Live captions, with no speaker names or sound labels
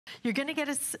You're gonna get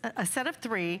a set of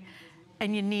 3.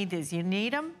 And you need these. You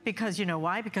need them because you know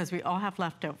why? Because we all have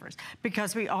leftovers.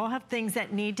 Because we all have things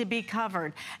that need to be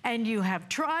covered. And you have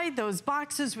tried those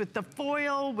boxes with the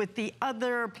foil, with the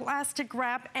other plastic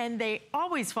wrap, and they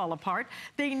always fall apart.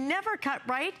 They never cut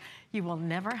right. You will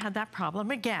never have that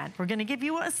problem again. We're gonna give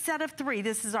you a set of 3.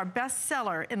 This is our best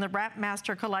seller in the Wrap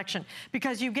Master collection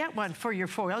because you get one for your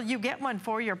foil, you get one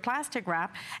for your plastic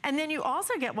wrap, and then you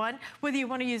also get one whether you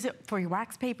wanna use it for your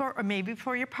wax paper or maybe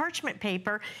for your parchment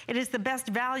paper. It is the best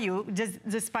value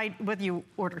despite whether you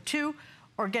order 2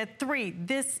 or get 3.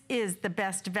 This is the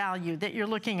best value that you're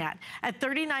looking at. At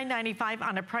 $39.95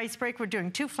 on a price break, we're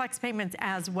doing 2 flex payments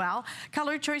as well.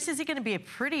 Color choices are gonna be a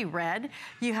pretty red.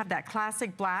 You have that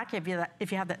classic black. If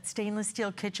you have that stainless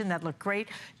steel kitchen, that look great.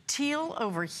 Teal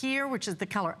over here, which is the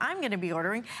color I'm gonna be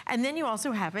ordering. And then you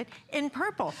also have it in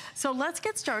purple. So let's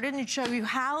get started and show you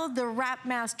how the Wrap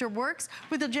Master works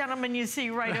with the gentleman you see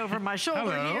right over my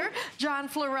shoulder here, John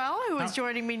Florell, who is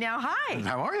joining me now. Hi.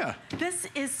 How are you? This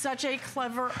is such a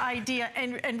clever idea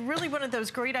and really one of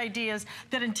those great ideas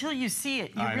that until you see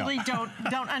it, you really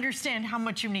don't understand how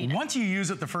much you need it. Once you use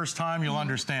it the first time, you'll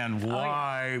understand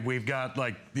why we've got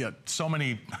like so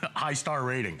many high star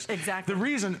ratings. Exactly. The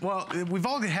reason, well, we've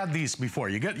all had these before.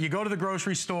 You go to the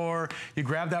grocery store, you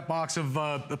grab that box of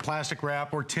plastic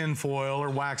wrap or tin foil or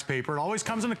wax paper. It always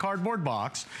comes in a cardboard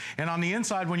box, and on the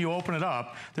inside when you open it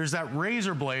up, there's that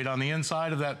razor blade on the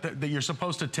inside of that you're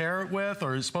supposed to tear it with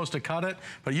or you're supposed to cut it,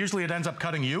 but usually it ends up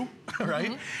cutting you,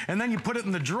 right? And then you put it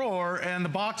in the drawer and the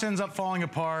box ends up falling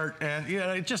apart, and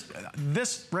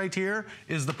this right here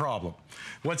is the problem.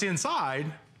 What's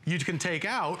inside you can take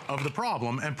out of the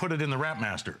problem and put it in the Wrap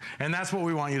Master. And that's what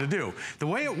we want you to do. The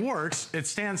way it works, it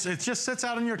just sits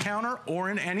out on your counter or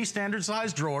in any standard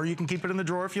size drawer. You can keep it in the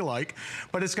drawer if you like,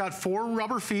 but it's got 4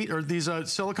 rubber feet or these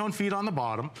silicone feet on the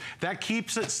bottom. That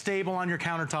keeps it stable on your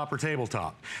countertop or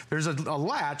tabletop. There's a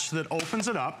latch that opens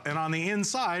it up, and on the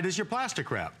inside is your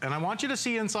plastic wrap. And I want you to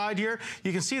see inside here,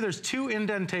 you can see there's 2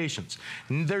 indentations.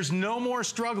 There's no more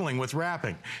struggling with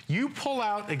wrapping. You pull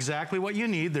out exactly what you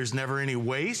need. There's never any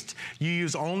waste. You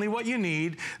use only what you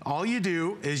need. All you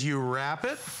do is you wrap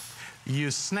it,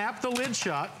 you snap the lid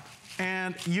shut,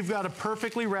 and you've got a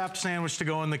perfectly wrapped sandwich to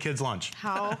go in the kids' lunch.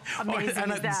 How amazing is that?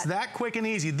 And it's that quick and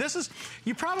easy.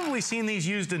 You've probably seen these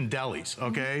used in delis,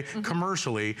 okay,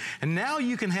 commercially, and now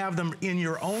you can have them in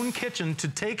your own kitchen to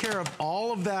take care of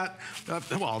all of that,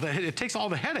 it takes all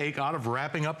the headache out of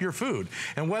wrapping up your food.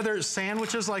 And whether it's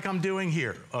sandwiches like I'm doing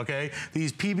here, okay,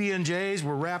 these PB&Js,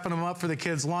 we're wrapping them up for the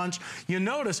kids' lunch. You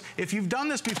notice, if you've done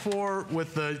this before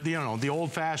with the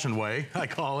old-fashioned way, I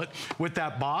call it, with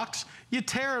that box, you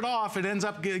tear it off, it ends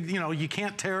up, you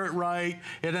can't tear it right,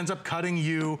 it ends up cutting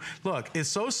you. Look, it's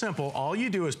so simple. All you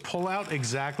do is pull out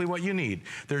exactly what you need.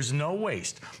 There's no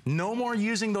waste. No more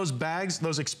using those bags,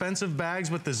 those expensive bags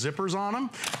with the zippers on them.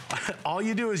 All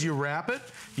you do is you wrap it,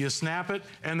 you snap it,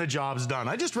 and the job's done.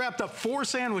 I just wrapped up 4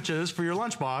 sandwiches for your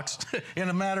lunchbox in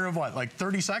a matter of what, like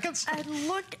 30 seconds? And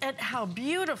look at how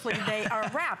beautifully they are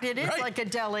wrapped. It is like a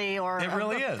deli or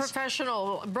a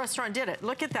professional restaurant did it.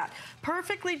 Look at that.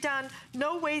 Perfectly done.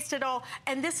 No waste at all.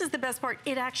 And this is the best part.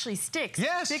 It actually sticks.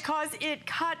 Yes. Because it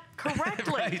cut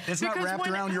correctly. Right. It's not wrapped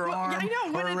around your arm. I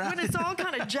know. When it's all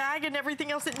kind of jagged and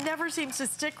everything else, it never seems to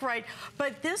stick right.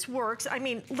 But this works. I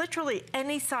mean, literally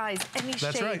any size, any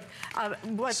shape. That's right.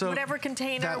 Whatever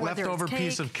container, that whether leftover it's cake.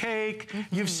 piece of cake.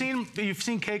 You've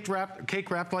seen cake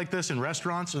wrapped like this in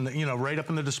restaurants and right up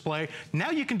in the display. Now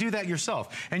you can do that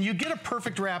yourself. And you get a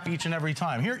perfect wrap each and every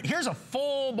time. Here's a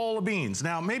full bowl of beans.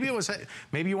 Now maybe you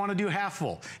want to do half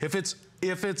full. If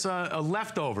it's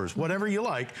leftovers, whatever you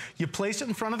like, you place it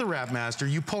in front of the Wrap Master,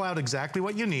 you pull out exactly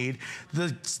what you need,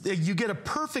 you get a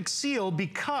perfect seal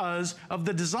because of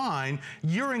the design.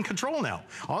 You're in control now.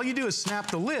 All you do is snap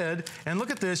the lid, and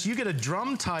look at this, you get a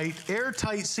drum-tight,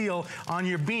 airtight seal on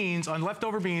your beans, on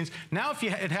leftover beans. Now if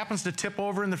it happens to tip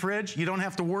over in the fridge, you don't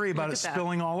have to worry about it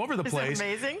spilling all over the place. Isn't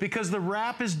that amazing? Because the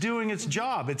wrap is doing its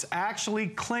job. It's actually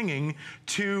clinging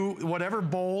to whatever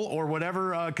bowl or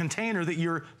whatever container that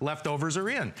your leftovers are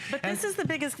in. But this is the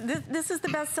biggest, this is the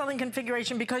best selling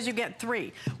configuration because you get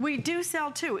 3. We do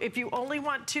sell 2 if you only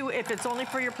want 2, if it's only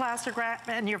for your plastic wrap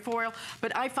and your foil.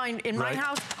 But I find in my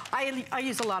house, I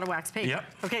use a lot of wax paper. Yep.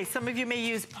 Okay, some of you may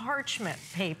use parchment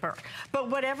paper. But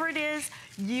whatever it is,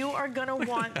 you are gonna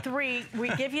want 3.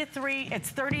 We give you 3,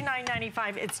 it's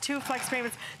 $39.95, it's 2 flex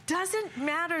payments. Doesn't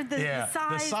matter the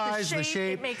size, the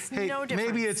shape, it makes no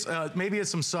difference. Maybe it's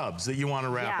some subs that you want to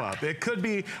wrap up. It could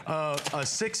be a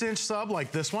 6-inch sub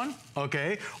like this one,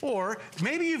 okay? Or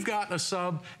maybe you've got a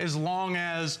sub as long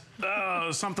as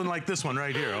something like this one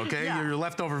right here, okay? Yeah. Your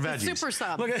leftover veggies. The super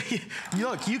sub.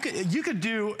 Look, you could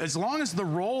do, as long as the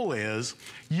roll is,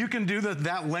 you can do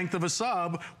that length of a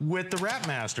sub with the Wrap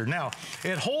Master. Now,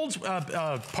 it holds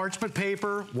parchment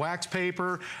paper, wax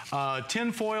paper,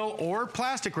 tin foil, or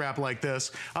plastic wrap like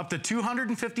this, up to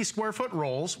 250 square foot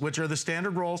rolls, which are the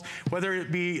standard rolls, whether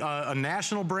it be a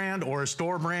national brand or a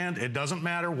store brand, it doesn't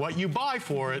matter what you buy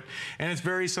for it, and it's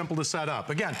very simple to set up.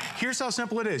 Again, here's how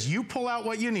simple it is. You pull out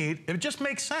what you need. It just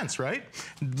makes sense, right?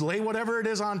 Lay whatever it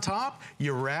is on top,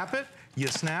 you wrap it, you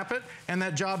snap it, and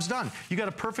that job's done. You got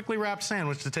a perfectly wrapped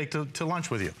sandwich to take to lunch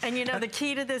with you. And you know, the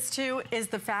key to this too is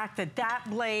the fact that that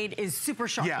blade is super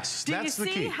sharp. Yes, that's the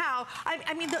key. Do you see how,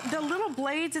 I mean, the little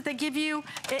blades that they give you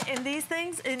in these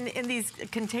things, in these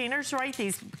containers, right?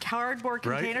 These cardboard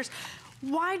containers. Right.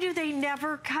 Why do they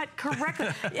never cut correctly?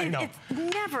 It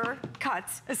never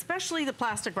cuts, especially the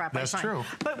plastic wrap. That's true.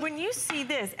 But when you see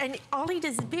this, and all he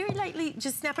does is very lightly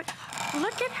just snap it,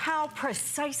 look at how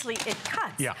precisely it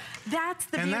cuts. Yeah. That's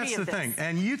the beauty of this. And that's the thing.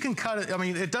 And you can cut it, I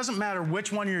mean, it doesn't matter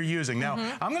which one you're using. Now,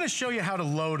 I'm gonna show you how to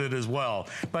load it as well.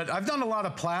 But I've done a lot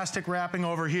of plastic wrapping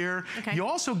over here. Okay. You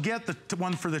also get the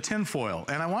one for the tin foil.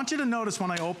 And I want you to notice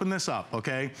when I open this up,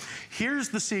 okay? Here's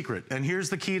the secret, and here's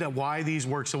the key to why these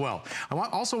work so well. I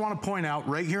also want to point out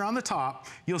right here on the top,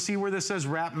 you'll see where this says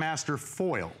Wrap Master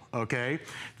Foil, okay?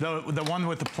 The one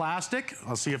with the plastic,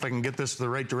 I'll see if I can get this to the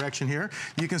right direction here.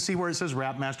 You can see where it says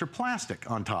Wrap Master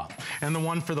Plastic on top. And the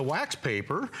one for the wax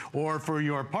paper or for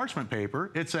your parchment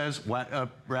paper, it says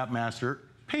Wrap Master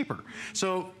Paper.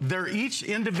 So they're each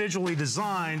individually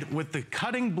designed with the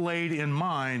cutting blade in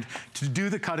mind to do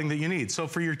the cutting that you need. So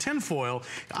for your tin foil,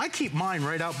 I keep mine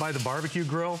right out by the barbecue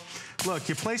grill. Look,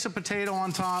 you place a potato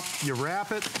on top, you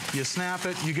wrap it, you snap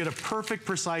it, you get a perfect,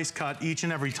 precise cut each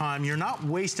and every time. You're not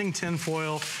wasting tin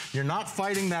foil. You're not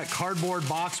fighting that cardboard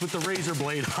box with the razor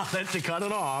blade on it to cut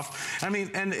it off. I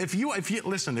mean, and if you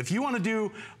listen, if you want to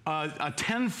do a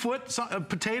 10-foot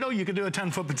potato, you can do a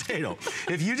 10-foot potato.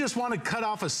 If you just want to cut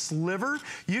off a sliver,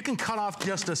 you can cut off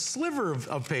just a sliver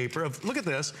of paper. Look at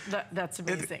this. That's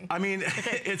amazing. I mean,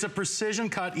 it's a precision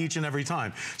cut each and every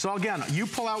time. So again, you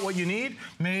pull out what you need.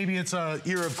 Maybe it's an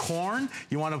ear of corn.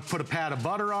 You want to put a pat of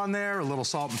butter on there, a little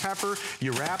salt and pepper.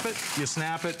 You wrap it, you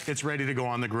snap it, it's ready to go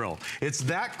on the grill. It's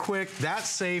that quick, that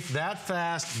safe, that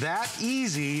fast, that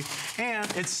easy, and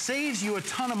it saves you a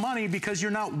ton of money because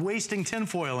you're not wasting tin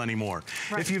foil anymore.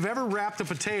 Right. If you've ever wrapped a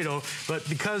potato, but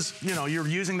because you're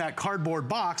using that cardboard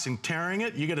box and tearing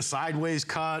it, you get a sideways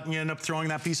cut and you end up throwing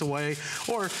that piece away,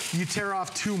 or you tear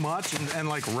off too much and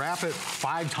like wrap it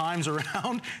 5 times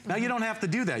around. Now you don't have to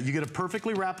do that. You get a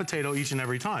perfectly wrapped potato each and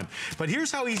every time. But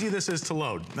here's how easy this is to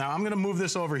load. Now I'm gonna move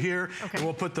this over here, and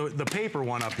we'll put the paper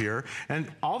one up here.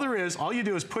 And all you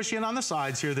do is push in on the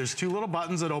sides here. There's 2 little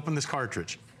buttons that open this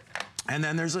cartridge. And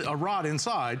then there's a rod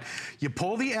inside. You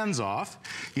pull the ends off.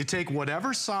 You take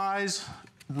whatever size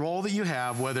roll that you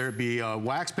have, whether it be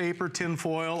wax paper, tin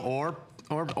foil, or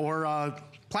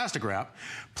plastic wrap,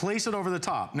 place it over the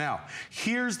top. Now,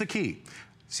 here's the key.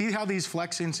 See how these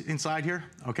flex inside here?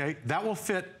 Okay, that will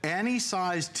fit any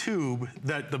size tube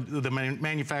that the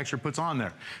manufacturer puts on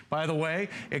there. By the way,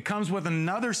 it comes with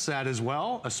another set as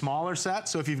well, a smaller set.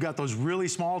 So if you've got those really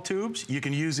small tubes, you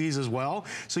can use these as well.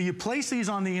 So you place these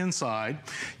on the inside,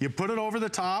 you put it over the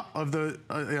top of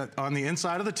on the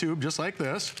inside of the tube, just like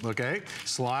this, okay?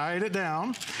 Slide it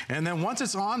down, and then once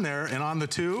it's on there and on the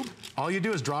tube, all you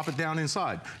do is drop it down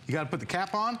inside. You gotta put the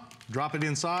cap on, drop it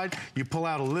inside, you pull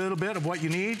out a little bit of what you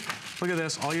need. Look at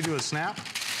this, all you do is snap,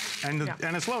 and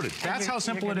it's loaded. That's how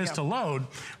simple it is to load,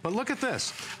 but look at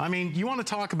this. I mean, you want to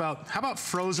talk about, how about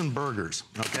frozen burgers,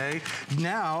 okay?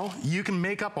 Now, you can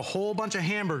make up a whole bunch of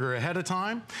hamburger ahead of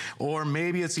time, or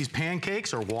maybe it's these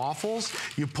pancakes or waffles.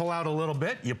 You pull out a little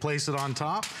bit, you place it on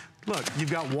top. Look, you've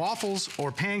got waffles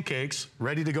or pancakes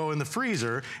ready to go in the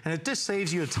freezer, and it just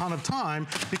saves you a ton of time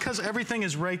because everything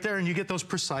is right there and you get those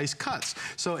precise cuts.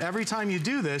 So every time you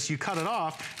do this, you cut it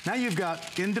off. Now you've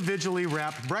got individually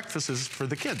wrapped breakfasts for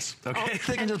the kids, okay?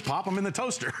 They can just pop them in the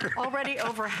toaster. Already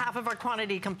over half of our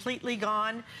quantity completely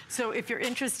gone. So if you're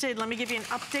interested, let me give you an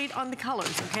update on the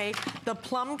colors, okay? The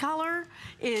plum color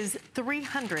is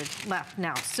 300 left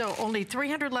now. So only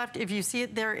 300 left if you see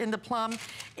it there in the plum.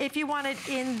 If you want it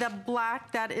in the the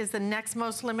black, that is the next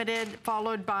most limited,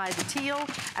 followed by the teal,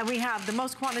 and we have the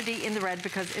most quantity in the red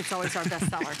because it's always our best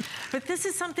seller. But this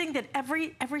is something that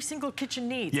every single kitchen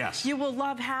needs. Yes. You will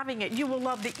love having it. You will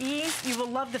love the ease. You will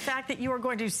love the fact that you are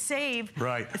going to save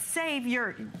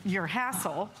your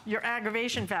hassle, your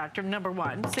aggravation factor, number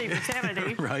one, save your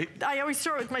sanity. Right. I always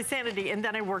start with my sanity and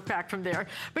then I work back from there.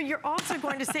 But you're also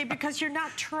going to save because you're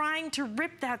not trying to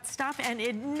rip that stuff and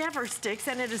it never sticks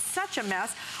and it is such a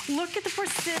mess. Look at the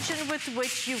precision with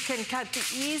which you can cut, the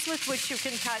ease with which you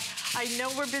can cut. I know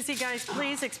we're busy, guys.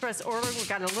 Please express order. We've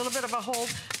got a little bit of a hold.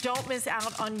 Don't miss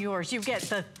out on yours. You get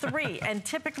the 3, and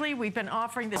typically we've been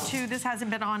offering the 2. This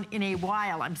hasn't been on in a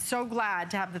while. I'm so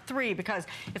glad to have the 3 because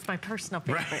it's my personal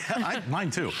favorite. Right.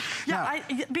 Mine too. Yeah,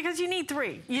 now, because you need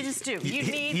 3. You just do. You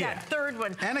need that third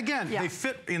one. And again, they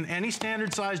fit in any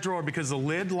standard size drawer because the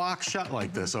lid locks shut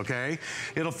like this, okay?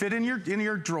 It'll fit in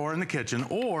your drawer in the kitchen,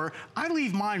 or I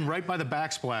leave mine right by the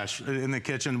backsplash in the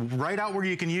kitchen, right out where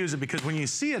you can use it, because when you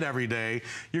see it every day,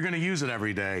 you're gonna use it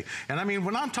every day. And I mean,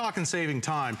 when I'm talking saving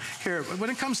time, here, when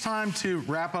it comes time to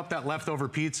wrap up that leftover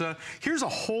pizza, here's a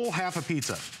whole half a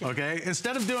pizza, okay?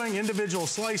 Instead of doing individual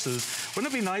slices,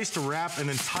 wouldn't it be nice to wrap an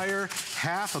entire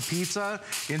half a pizza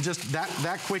in just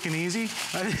that quick and easy?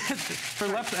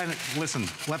 And listen,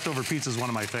 leftover pizza is one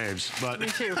of my faves, but me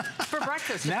too. For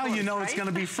breakfast. Now course, you know right? it's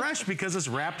gonna be fresh because it's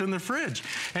wrapped in the fridge.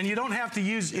 And you don't have to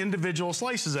use individual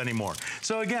slices anymore.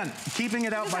 So again, keeping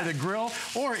it out by the grill,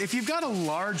 or if you've got a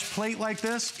large plate like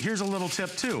this, here's a little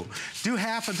tip too. Do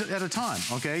half at a time,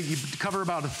 okay? You cover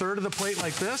about 1/3 of the plate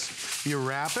like this. You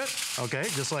wrap it, okay,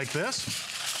 just like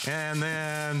this. And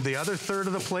then the other 1/3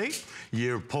 of the plate,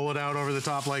 you pull it out over the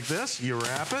top like this, you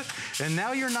wrap it, and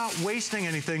now you're not wasting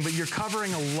anything, but you're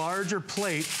covering a larger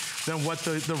plate than what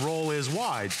the roll is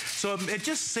wide. So it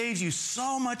just saves you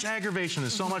so much aggravation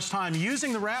and so much time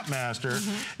using the Wrap Master,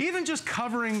 even just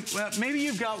covering, maybe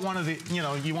you've got one of the,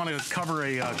 you want to cover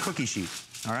a cookie sheet.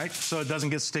 All right, so it doesn't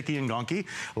get sticky and gunky.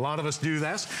 A lot of us do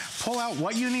this. Pull out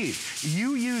what you need.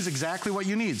 You use exactly what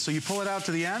you need. So you pull it out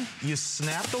to the end, you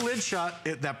snap the lid shut,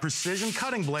 that precision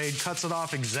cutting blade cuts it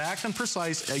off exact and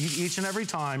precise each and every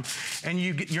time, and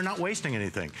you're not wasting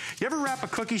anything. You ever wrap a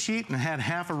cookie sheet and had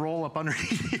half a roll up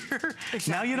underneath here?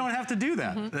 Exactly. Now you don't have to do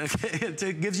that.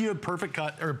 It gives you a perfect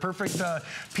cut, or a perfect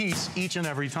piece each and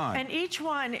every time. And each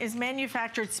one is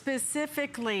manufactured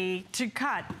specifically to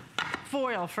cut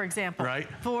foil, for example, right?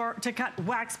 To cut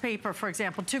wax paper, for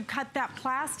example, to cut that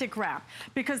plastic wrap,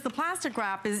 because the plastic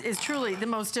wrap is truly the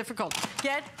most difficult.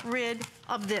 Get rid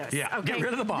of this. Yeah, okay? Get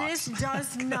rid of the box. This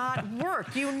does not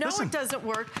work. You know it doesn't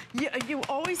work. You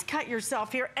always cut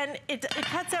yourself here, and it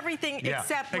cuts everything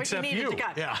except what you needed to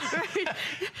cut. Yeah. Right?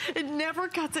 It never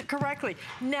cuts it correctly.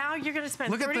 Now you're going to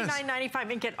spend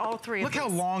 $39.95 and get all 3 of these. Look how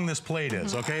long this plate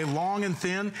is, okay? Long and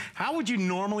thin. How would you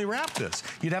normally wrap this?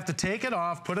 You'd have to take it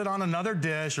off, put it on another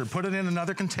dish, or put it in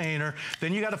another container.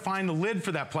 Then you got to find the lid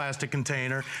for that plastic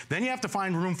container. Then you have to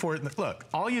find room for it. Look,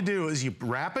 all you do is you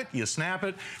wrap it, you snap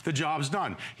it, the job's done.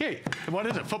 Hey, what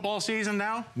is it, football season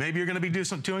now? Maybe you're going to be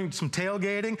doing some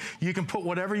tailgating. You can put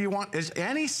whatever you want. Is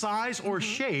any size or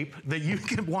shape that you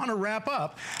can want to wrap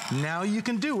up, now you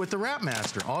can do with the Wrap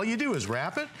Master. All you do is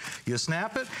wrap it, you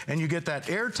snap it, and you get that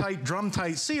airtight,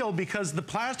 drum-tight seal because the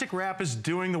plastic wrap is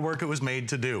doing the work it was made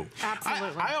to do.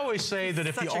 Absolutely. I always say that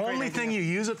if the only thing you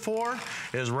use it for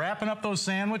is wrapping up those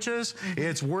sandwiches,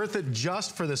 it's worth it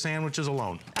just for the sandwiches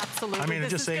alone. Absolutely. I mean, it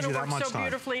just saves you that much time. This is going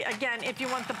to work so beautifully. Again, if you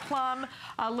want the plum,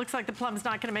 looks like the plum's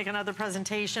not going to make another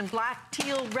presentation. Black,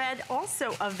 teal, red,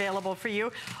 also available for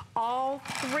you. All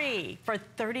 3 for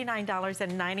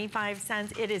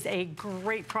 $39.95. It is a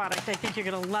great product. I think you're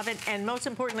going to love it. And most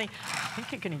importantly, I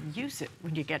think you're going to use it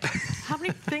when you get it. How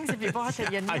many things have you bought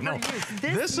that you never use?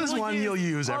 This is one you'll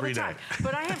use every day.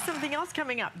 But I have something else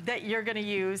coming up that you're going to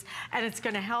use, and it's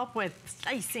going to help with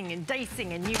slicing and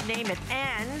dicing and you name it.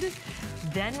 And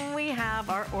then we have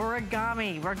our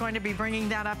origami. We're going to be bringing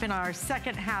that up in our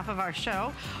second half of our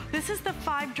show. This is the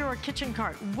 5-drawer kitchen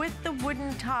cart with the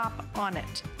wooden top on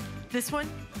it. This one,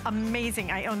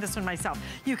 amazing. I own this one myself.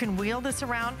 You can wheel this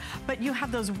around, but you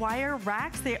have those wire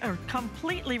racks. They are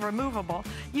completely removable.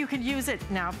 You can use it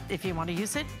now. If you want to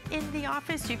use it in the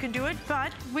office, you can do it,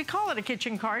 but we call it a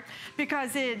kitchen cart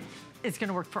because it's going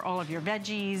to work for all of your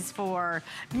veggies, for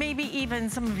maybe even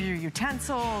some of your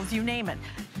utensils, you name it.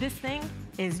 This thing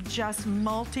is just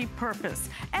multi-purpose.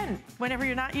 And whenever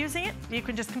you're not using it, you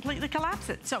can just completely collapse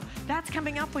it. So that's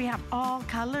coming up. We have all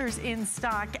colors in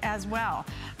stock as well.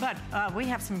 But we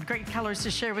have some great colors to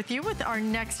share with you with our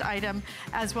next item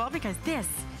as well, because this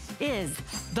is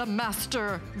the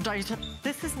Master Dicer.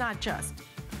 This is not just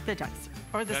the dicer.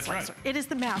 or the slicer. Right. It is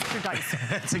the master dicer.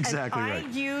 That's exactly right. I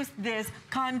use this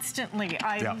constantly.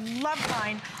 I love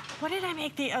mine. What did I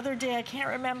make the other day? I can't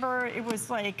remember. It was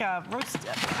like roast,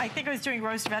 I think I was doing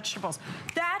roast vegetables.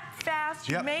 That fast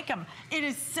you make them. It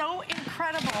is so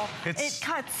incredible. It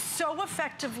cuts so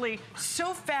effectively,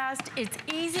 so fast. It's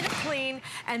easy to clean.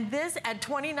 And this at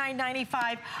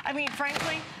 $29.95, I mean,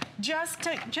 frankly, just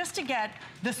to get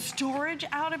the storage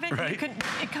out of it,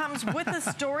 it comes with a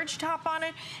storage top on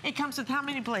it. It comes with how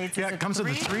many blades? Yeah, it comes with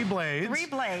the 3 blades. 3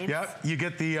 blades. Yep, you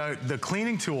get the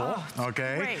cleaning tool,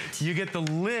 okay? Great. You get the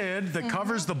lid that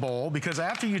covers the bowl, because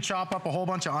after you chop up a whole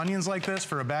bunch of onions like this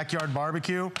for a backyard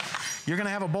barbecue, you're gonna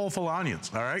have a bowl full of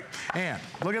onions, all right? And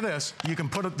look at this. You can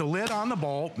put the lid on the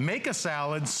bowl, make a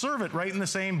salad, serve it right in the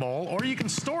same bowl, or you can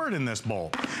store it in this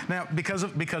bowl. Now, because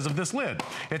of this lid.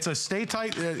 It's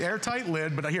a airtight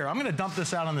lid, but here, I'm gonna dump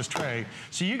this out on this tray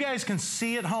so you guys can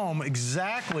see at home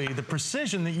exactly the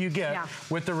precision that you get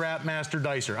with the Wrap Master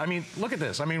Dicer. I mean, look at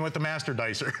this. I mean, with the Master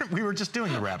Dicer. We were just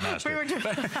doing the Wrap Master. We were doing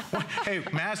Hey,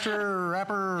 Master,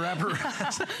 Wrapper.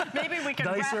 Maybe we can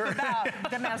Dicer. Wrap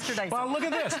about the Master Dicer. Well, look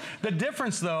at this. The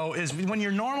difference, though, is when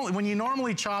you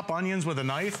normally chop onions with a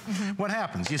knife, what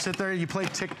happens? You sit there, you play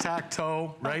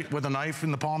tic-tac-toe, right, with a knife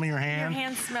in the palm of your hand. Your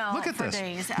hands smell Look at for this.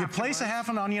 days You place a half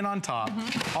an onion on top.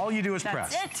 All you do is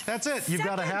press. That's it. You've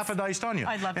got a half a diced onion.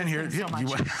 I love this thing so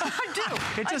much. I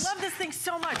do. I love this thing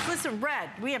so much. Listen, red.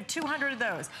 We have 200 of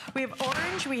those. We have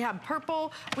orange. We have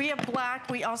purple. We have black.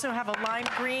 We also have a lime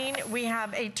green. We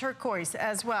have a turquoise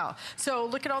as well. So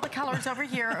look at all the colors over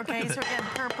here. Okay, so again,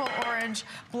 purple, orange,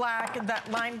 black,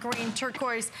 that lime green,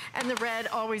 turquoise, and the red,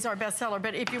 always our best seller.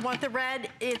 But if you want the red,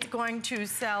 it's going to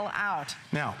sell out.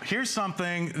 Now, here's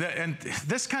something that, and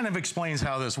this kind of explains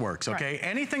how this works, okay?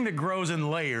 Anything that grows in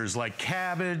layers, like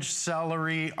cabbage,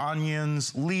 celery,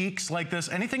 onions, leeks like this,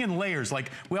 anything in layers,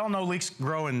 like we all know leeks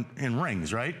grow in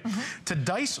rings, right? To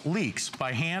dice leeks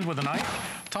by hand with a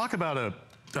knife, talk about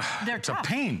it's a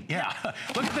pain. Yeah.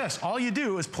 Look at this. All you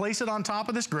do is place it on top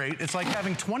of this grate. It's like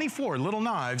having 24 little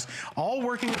knives all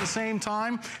working at the same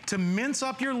time to mince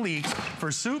up your leeks for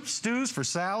soups, stews, for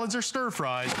salads, or stir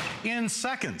fries in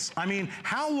seconds. I mean,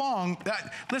 how long?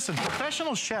 Listen,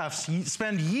 professional chefs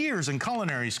spend years in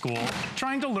culinary school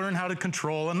trying to learn how to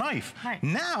control a knife.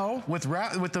 Now, with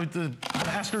the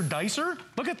Master Dicer,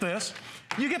 look at this.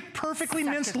 You get perfectly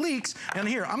minced leeks. And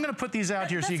here, I'm going to put these out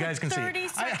here so you guys can see. 30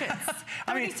 seconds.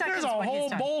 I mean, there's a whole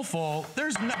bowl full.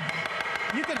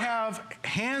 You could have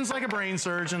hands like a brain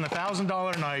surgeon,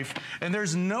 $1,000 knife, and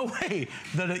there's no way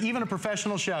that even a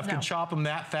professional chef could chop them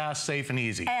that fast, safe, and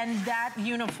easy. And that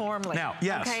uniformly. Now,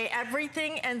 yes. Okay,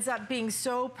 everything ends up being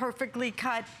so perfectly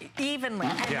cut evenly,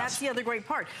 and that's the other great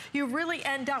part. You really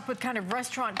end up with kind of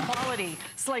restaurant quality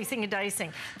slicing and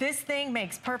dicing. This thing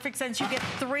makes perfect sense. You get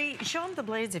 3. Show them the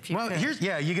blades if you could.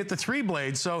 Well, you get the 3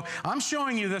 blades. So I'm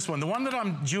showing you this one. The one that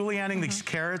I'm julienning these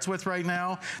carrots with right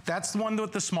now, that's the one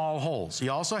with the small holes.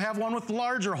 You also have one with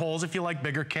larger holes if you like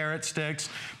bigger carrot sticks,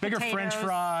 bigger French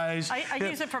fries. I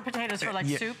use it for potatoes for like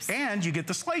soups. And you get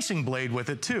the slicing blade with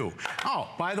it too. Oh,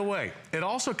 by the way, it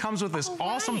also comes with this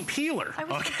awesome peeler.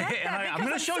 Okay, and I'm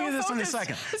going to show you this in a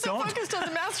second. Don't focused on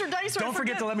the Master Dicer. Don't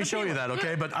forget to let me show you that,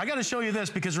 okay? But I got to show you this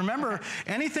because remember,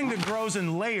 anything that grows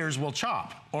in layers will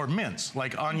chop or mince,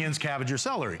 like onions, cabbage, or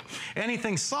celery.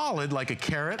 Anything solid, like a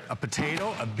carrot, a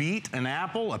potato, a beet, an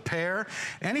apple, a pear,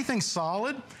 anything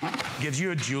solid gives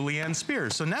you a julienne spear.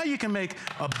 So now you can make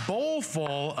a bowl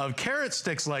full of carrot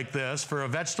sticks like this for a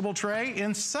vegetable tray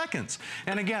in seconds.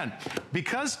 And again,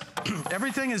 because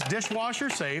everything is dishwasher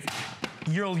safe,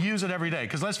 you'll use it every day.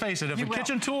 Because let's face it, if a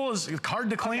kitchen tool is hard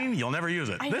to clean, you'll never use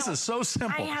it. This is so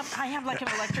simple. I have like an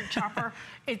electric chopper.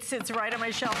 It sits right on my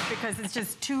shelf because it's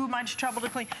just too much trouble to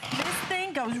clean. This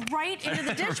thing goes right into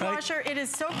the dishwasher. It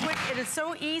is so quick. It is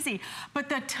so easy. But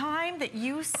the time that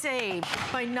you save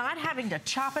by not having to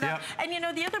chop it up. And you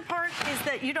know, the other part is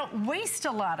that you don't waste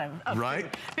a lot of food.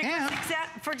 Because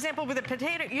for example, with a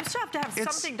potato, you still have to have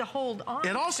something to hold on.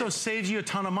 It also saves you a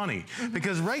ton of money.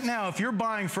 Because right now, if you're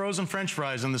buying frozen French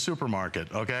fries in the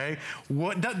supermarket, okay,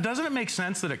 doesn't it make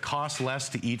sense that it costs less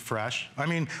to eat fresh? I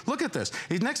mean, look at this.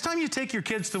 Next time you take your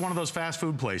kids to one of those fast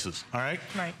food places, all right?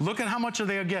 Look at how much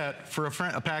they get for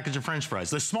a package of French fries.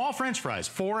 The small French fries,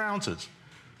 4 ounces,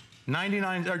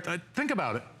 99, think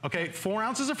about it, okay? 4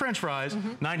 ounces of French fries,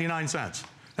 99 cents.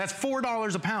 That's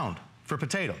 $4 a pound for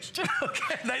potatoes.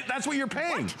 Okay, that's what you're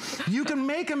paying. You can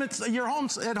make them at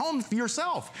home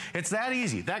yourself. It's that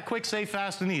easy, that quick, safe,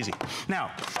 fast, and easy.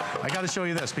 Now, I got to show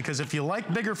you this because if you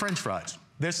like bigger French fries,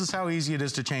 this is how easy it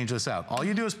is to change this out. All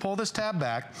you do is pull this tab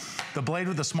back, the blade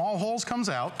with the small holes comes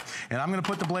out, and I'm gonna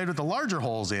put the blade with the larger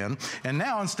holes in, and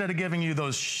now instead of giving you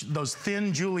those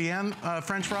thin julienne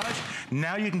French fries,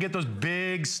 now you can get those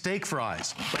big steak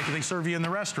fries, like they serve you in the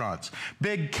restaurants.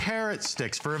 Big carrot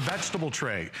sticks for a vegetable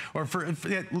tray, or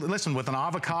listen, with an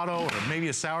avocado, or maybe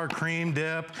a sour cream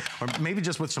dip, or maybe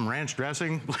just with some ranch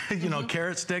dressing, you know,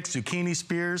 carrot sticks, zucchini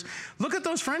spears. Look at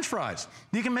those French fries.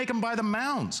 You can make them by the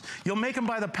mounds. You'll make them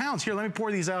by the pounds. Here, let me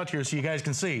pour these out here so you guys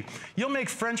can see. You'll make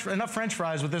enough French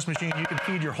fries with this machine, you can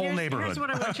feed your whole neighborhood. Here's what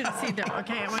I want you to see, though.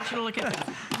 Okay, I want you to look at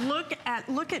this.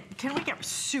 Look at, can we get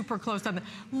super close on that?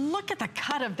 Look at the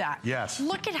cut of that. Yes.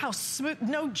 Look at how smooth,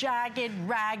 no jagged,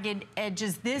 ragged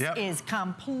edges. This is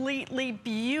completely,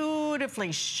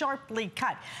 beautifully, sharply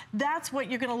cut. That's what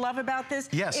you're gonna love about this.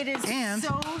 Yes, it is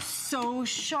so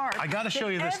sharp. I gotta show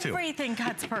you this too. Everything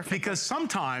cuts perfect. Because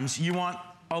sometimes you want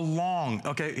a long,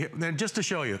 okay, just to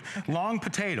show you, long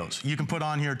potatoes you can put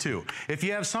on here too. If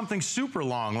you have something super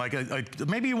long, like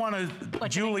maybe you want a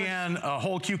julienne, a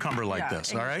whole cucumber like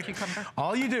this, all right? Cucumber.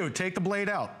 All you do, take the blade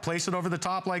out, place it over the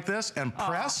top like this, and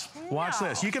press. Watch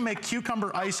this. You can make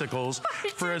cucumber icicles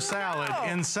for a salad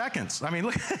in seconds. I mean,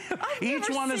 look, each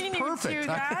one is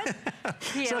perfect.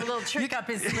 He had a little trick up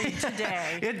his sleeve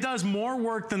today. It does more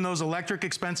work than those electric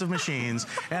expensive machines.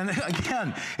 And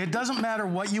again, it doesn't matter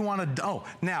what you want to do. Oh,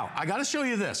 now, I gotta show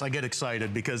you this. I get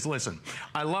excited because, listen,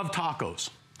 I love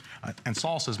tacos. And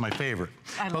salsa is my favorite.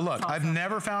 But look, I've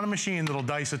never found a machine that'll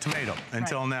dice a tomato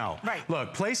until now.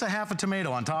 Look, place a half a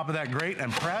tomato on top of that grate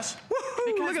and press.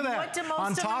 Woohoo, look at that.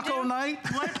 On taco night.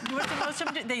 What do most of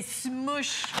them do? They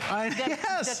smoosh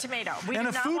the tomato. And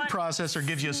a food processor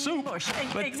gives you a soup.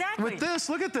 But exactly. with this,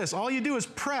 look at this. All you do is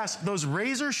press. Those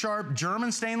razor sharp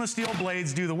German stainless steel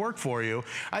blades do the work for you.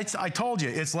 I told you,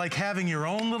 it's like having your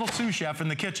own little sous chef in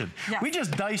the kitchen. We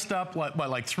just diced up,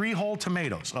 like 3 whole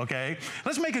tomatoes, okay?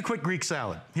 Let's make a quick Greek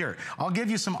salad. Here, I'll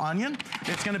give you some onion.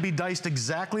 It's gonna be diced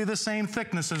exactly the same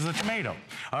thickness as the tomato.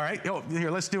 All right, here,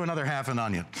 let's do another half an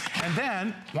onion. And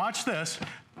then, watch this.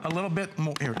 A little bit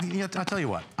more, here, I'll tell you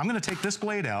what. I'm gonna take this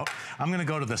blade out, I'm gonna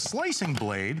go to the slicing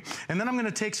blade, and then I'm gonna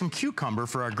take some cucumber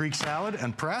for our Greek salad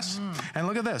and press, and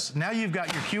look at this. Now you've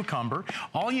got your cucumber.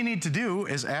 All you need to do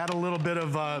is add a little bit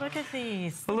of, look at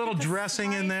these. A little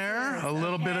dressing in there, a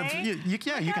little bit of, you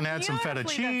can add some feta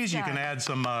cheese, you can add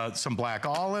some black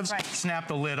olives, snap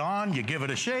the lid on, you give it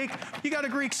a shake, you got a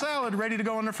Greek salad ready to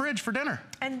go in the fridge for dinner.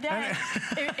 And then,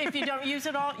 if you don't use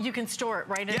it all, you can store it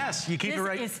right in. Yes, you keep it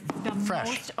right fresh.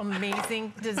 Most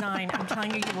amazing design. I'm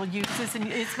telling you, you will use this, and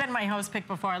it's been my host pick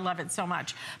before. I love it so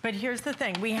much. But here's the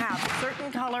thing. We have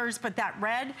certain colors, but that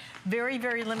red, very,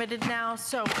 very limited now,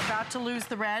 so we're about to lose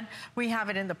the red. We have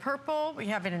it in the purple. We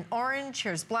have it in orange.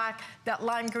 Here's black. That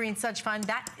lime green, such fun.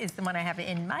 That is the one I have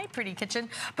in my pretty kitchen.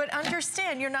 But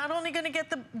understand, you're not only going to get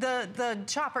the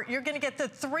chopper, you're going to get the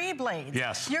 3 blades.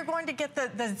 Yes. You're going to get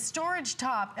the storage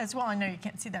top as well. I know you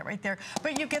can't see that right there,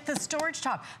 but you get the storage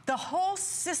top. The whole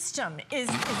system is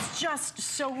just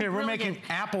so Here, we're making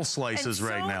apple slices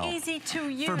right now. So easy to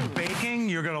use. For baking,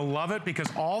 you're gonna love it because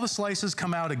all the slices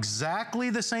come out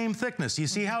exactly the same thickness. You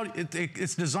see how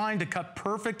it's designed to cut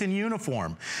perfect and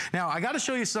uniform. Now, I gotta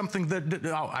show you something that,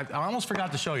 I almost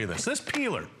forgot to show you this. This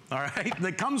peeler, all right,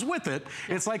 that comes with it,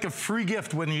 it's like a free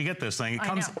gift when you get this thing. It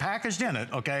comes packaged in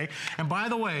it, okay? And by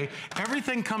the way,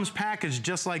 everything comes packaged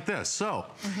just like this. So,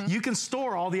 you can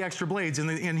store all the extra blades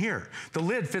in here. The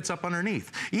lid fits up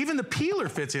underneath. Even the peeler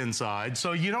fits inside,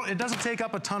 so it doesn't take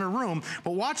up a ton of room.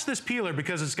 But watch this peeler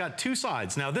because it's got 2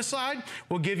 sides. Now, this side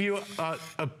will give you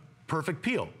a perfect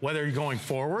peel. Whether you're going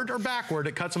forward or backward,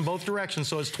 it cuts in both directions,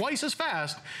 so it's twice as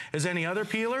fast as any other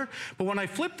peeler. But when I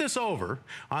flip this over,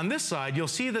 on this side, you'll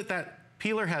see that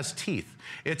peeler has teeth.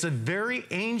 It's a very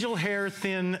angel hair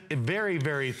thin, very,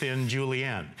 very thin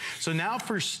julienne. So now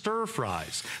for stir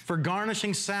fries, for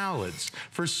garnishing salads,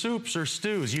 for soups or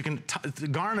stews, you can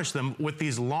garnish them with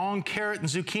these long carrot and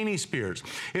zucchini spears.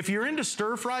 If you're into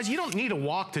stir fries, you don't need a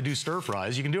wok to do stir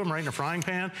fries. You can do them right in a frying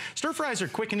pan. Stir fries are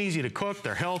quick and easy to cook.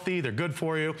 They're healthy. They're good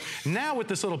for you. Now with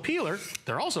this little peeler,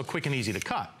 they're also quick and easy to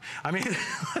cut. I mean,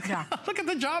 look at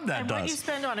the job that does. What you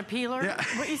spend on a peeler,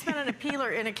 what you spend on a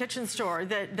peeler in a kitchen store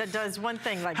that does one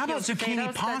thing, like how about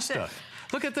zucchini pasta?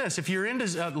 Look at this. If you're into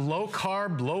low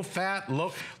carb, low fat,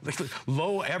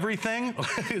 low everything,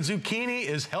 zucchini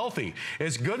is healthy.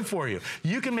 It's good for you.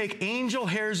 You can make angel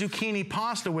hair zucchini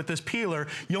pasta with this peeler.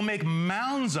 You'll make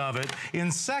mounds of it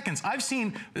in seconds. I've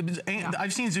seen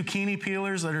zucchini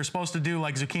peelers that are supposed to do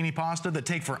like zucchini pasta that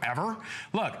take forever.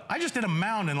 Look, I just did a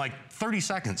mound in like 30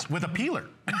 seconds with a peeler.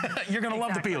 You're gonna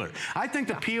love the peeler. I think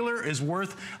the peeler is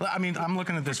worth, I mean, I'm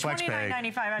looking at this flex bag.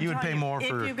 $29.95, you would pay more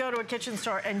for. If you go to a kitchen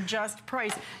store and just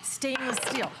price stainless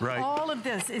steel. Right. All of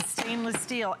this is stainless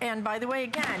steel. And by the way,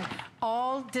 again,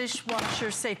 all dishwasher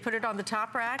safe. Put it on the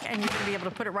top rack and you're gonna be able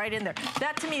to put it right in there.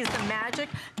 That to me is the magic,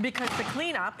 because the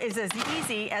cleanup is as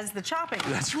easy as the chopping.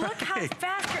 That's right. Look how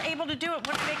fast you're able to do it.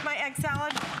 When I make my egg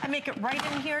salad, I make it right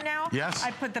in here now. Yes.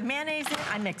 I put the mayonnaise in,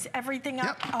 I mix everything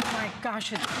up. Yep. Oh my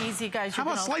gosh, it's easy, guys. How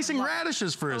about slicing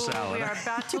radishes for a salad? We are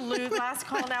about to lose. Last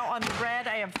call now on the red.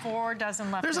 I have 4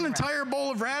 dozen left. There's an entire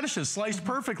bowl of radishes sliced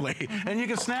perfectly, and you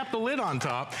can snap the lid on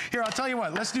top. Here, I'll tell you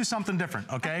what, let's do something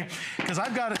different, okay? Because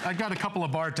I've got a couple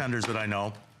of bartenders that I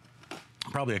know,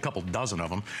 probably a couple dozen of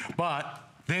them, but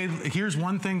here's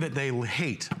one thing that they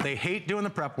hate. They hate doing the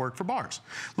prep work for bars.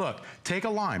 Look, take a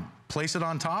lime, place it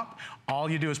on top, all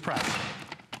you do is press.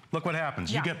 Look what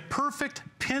happens. Yeah. You get perfect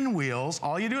pinwheels.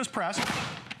 All you do is press.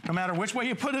 No matter which way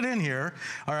you put it in here,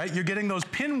 all right, you're getting those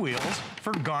pinwheels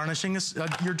for garnishing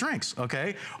your drinks,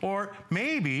 okay? Or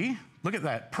maybe, look at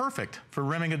that, perfect for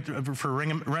rimming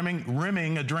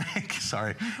a drink.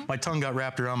 Sorry, my tongue got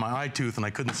wrapped around my eye tooth and I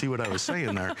couldn't see what I was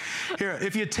saying there. Here,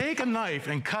 if you take a knife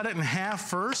and cut it in half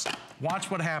first,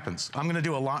 watch what happens. I'm gonna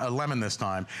do a lemon this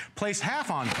time. Place half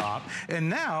on top, and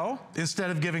now, instead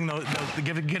of getting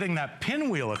that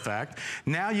pinwheel effect,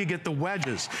 now you get the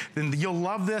wedges. And you'll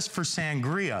love this for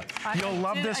sangria. You'll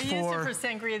love this I used it for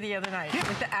sangria the other night,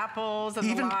 with the apples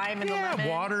and the lime and the lemon. Yeah,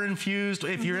 water infused.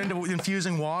 If you're into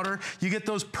infusing water, you get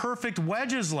those perfect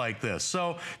wedges like this.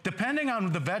 So depending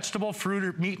on the vegetable, fruit,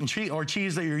 or meat, and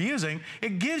cheese that you're using,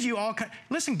 it gives you all kinds.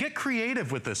 Listen, get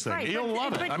creative with this thing. Right, You'll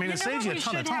love it. I mean, it saves you a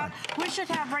ton of time. We should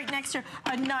have right next to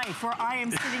a knife where I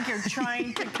am sitting here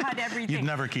trying to cut everything. You'd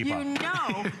never keep up. You know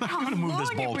how I'm gonna move this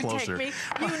long bowl it would closer. take me.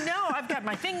 You know I've got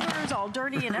my fingers all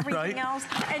dirty and everything Right? else.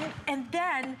 And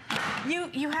then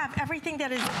you have everything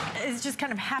that is just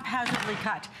kind of haphazardly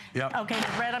cut. Yep. Okay,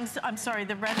 the red, I'm sorry,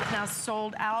 the red is now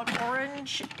sold out.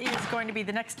 Orange is going to be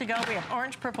the next to go. We have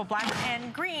orange, purple, black,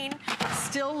 and green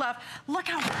still left. Look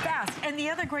how fast. And the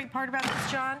other great part about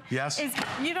this, John, yes, is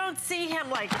you don't see him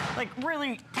like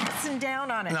really pressing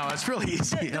down on it. No, it's really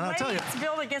easy. The I'll tell you. It's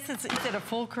built, I guess it's a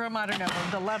fulcrum, I don't know,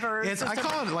 the lever. I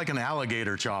call it like an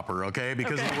alligator chopper, okay?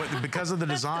 Because of the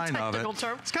design of it.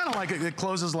 Term. It's kind of like it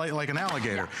closes like an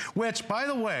alligator. Yeah. Which, by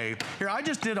the way, here I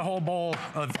just did a whole bowl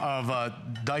of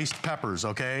diced peppers,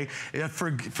 okay?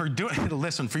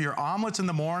 Listen, for your omelets in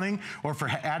the morning or for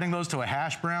adding those to a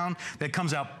hash brown, that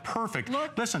comes out perfect.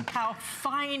 Look, listen, how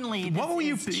finely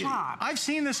this is chopped. I've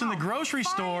seen this in the grocery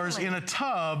stores in a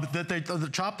tub that they're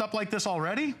chopped up like this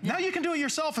already. Yeah. Now you can do it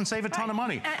yourself and save a ton of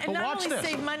money. And but not watch only this.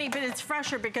 save money, but it's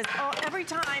fresher because every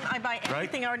time I buy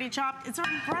anything already chopped, it's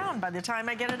already brown by the time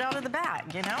I get it out of the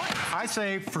bag, you know? I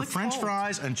say for French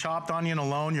fries and chopped onion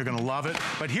alone, you're gonna love it.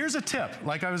 But here's a tip,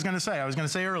 like I was gonna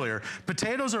say earlier,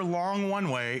 potatoes are long one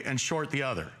way and short the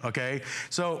other, okay?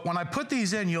 So when I put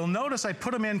these in, you'll notice I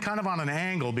put them in kind of on an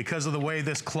angle because of the way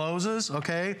this closes,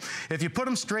 okay? If you put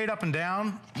them straight up and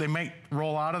down, they may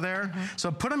roll out of there.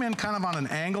 So put them in kind of on an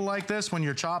angle like this when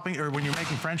you're chopping or when you're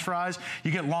making French fries.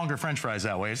 You get longer French fries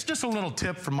that way. It's just a little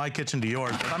tip from my kitchen to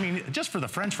yours. But I mean, just for the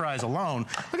French fries alone,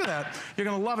 look at that. You're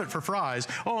gonna love it for fries.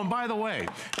 Oh, and by the way,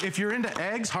 if you're into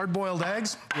eggs, hard-boiled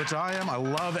eggs, which I am, I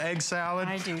love egg salad.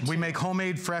 I do too. We make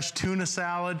homemade fresh tuna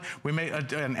salad. We make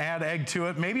and add egg to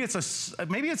it. Maybe it's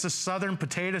a southern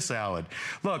potato salad.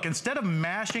 Look, instead of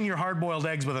mashing your hard-boiled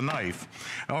eggs with a knife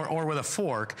or with a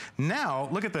fork, now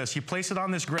look at this. You place it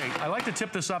on this grate. I like to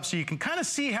tip this up so you can kind of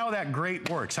see how that grate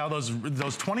works, how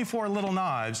those 24 little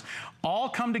knives all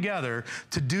come together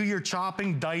to do your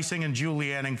chopping, dicing, and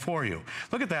julienning for you.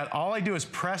 Look at that. All I do is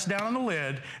press down on the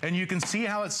lid, and you can see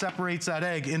how it separates that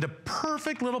egg into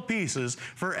perfect little pieces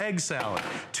for egg salad,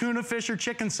 tuna fish or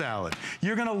chicken salad.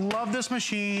 You're gonna love this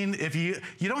machine. If you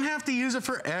don't have to use it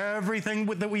for everything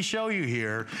that we show you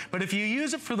here, but if you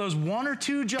use it for those 1 or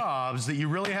 2 jobs that you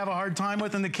really have a hard time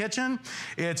with in the kitchen,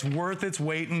 it's worth its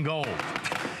weight in gold.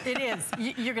 It is.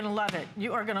 You're going to love it.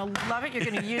 You are going to love it. You're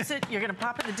going to use it. You're going to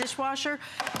pop it in the dishwasher.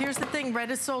 Here's the thing. Red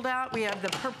is sold out. We have the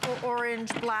purple, orange,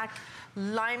 black,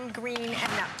 lime green, and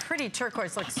that pretty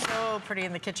turquoise. Looks so pretty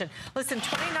in the kitchen. Listen,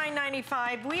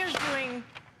 $29.95.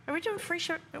 Are we doing free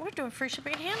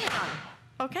shipping and handling on it?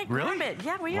 Okay, really? grab it.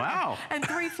 Yeah, we are. Wow. And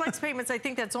 3 flex payments. I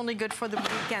think that's only good for the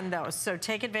weekend, though. So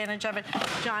take advantage of it.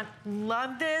 John,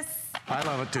 love this. I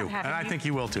love it, too. And I think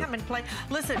you will, too. Come and play.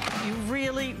 Listen, you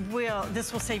really will.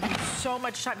 This will save you so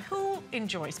much time. Who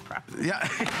enjoys prep? Yeah.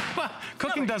 Well,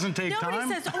 cooking doesn't take time.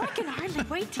 Nobody says, oh, I can hardly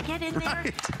wait to get in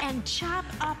there and chop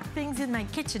up things in my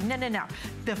kitchen. No, no, no.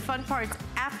 The fun part's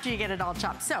after you get it all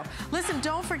chopped. So, listen,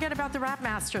 don't forget about the Wrap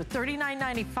Master.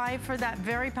 $39.95 for that.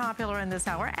 Very popular in this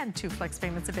hour, and 2 flex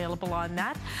payments available on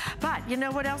that. But you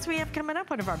know what else we have coming up?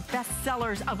 One of our best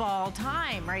sellers of all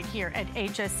time right here at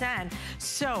HSN.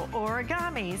 So,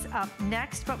 Origami's up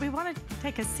next, but we want to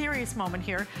take a serious moment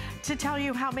here to tell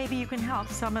you how maybe you can help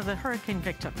some of the hurricane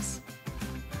victims.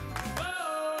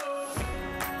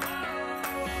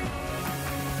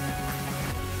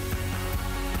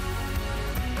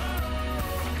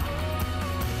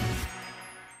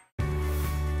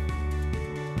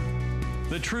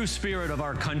 The true spirit of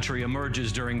our country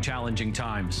emerges during challenging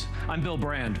times. I'm Bill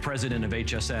Brand, president of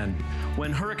HSN.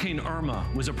 When Hurricane Irma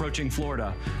was approaching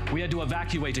Florida, we had to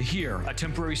evacuate to here, a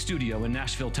temporary studio in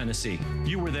Nashville, Tennessee.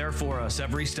 You were there for us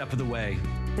every step of the way.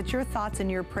 It's your thoughts and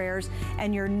your prayers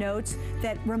and your notes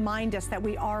that remind us that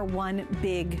we are one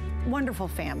big, wonderful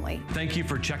family. Thank you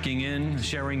for checking in,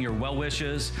 sharing your well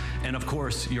wishes, and of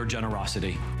course, your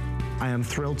generosity. I am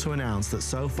thrilled to announce that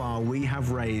so far we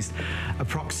have raised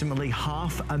approximately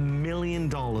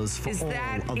 $500,000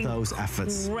 for all of those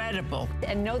efforts. Incredible.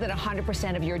 And know that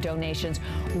 100% of your donations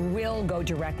will go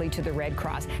directly to the Red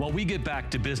Cross. While we get back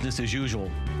to business as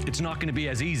usual, it's not going to be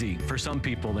as easy for some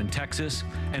people in Texas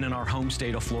and in our home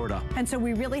state of Florida. And so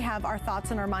we really have our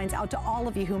thoughts and our minds out to all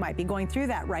of you who might be going through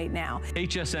that right now.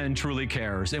 HSN truly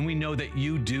cares, and we know that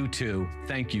you do too.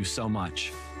 Thank you so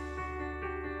much.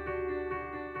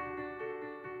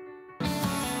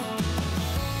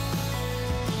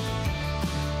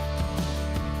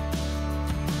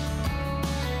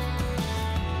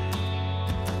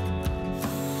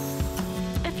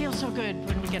 So good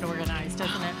when we get organized,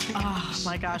 doesn't it? Oh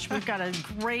my gosh, we've got a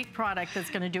great product that's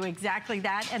going to do exactly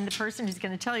that, and the person who's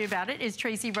going to tell you about it is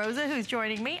Tracy Rosa, who's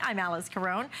joining me. I'm Alice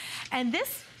Carone, and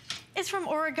this is from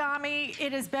Origami.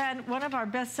 It has been one of our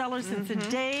best sellers since the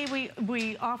day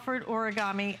we offered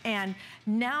Origami, and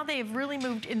now they've really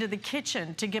moved into the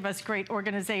kitchen to give us great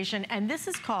organization, and this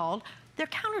is called their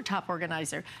countertop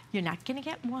organizer. You're not gonna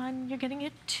get one, you're gonna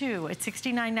get 2 at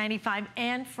 $69.95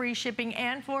 and free shipping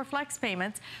and 4 flex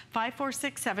payments.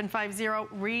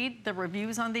 546750. Read the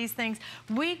reviews on these things.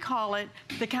 We call it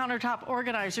the countertop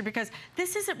organizer because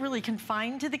this isn't really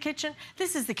confined to the kitchen.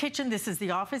 This is the kitchen, this is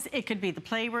the office. It could be the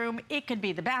playroom, it could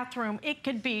be the bathroom, it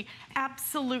could be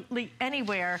absolutely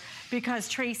anywhere because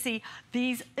Tracy,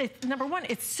 number one,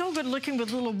 it's so good looking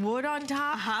with little wood on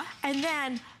top. And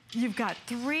then you've got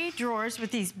 3 drawers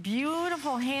with these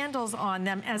beautiful handles on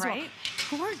them as well.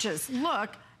 Gorgeous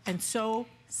look, and so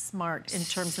smart in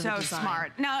terms of the design. So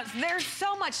smart. Now, there's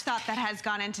so much thought that has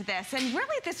gone into this, and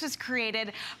really this was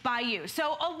created by you.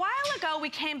 So a while ago, we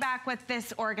came back with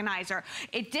this organizer.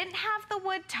 It didn't have the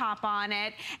wood top on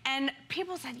it, and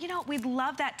people said, you know, we'd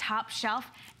love that top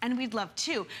shelf, and we'd love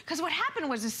 2. Because what happened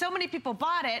was so many people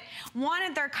bought it,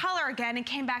 wanted their color again, and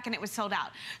came back and it was sold out.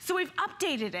 So we've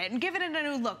updated it and given it a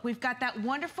new look. We've got that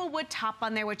wonderful wood top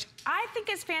on there, which I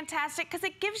think is fantastic because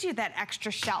it gives you that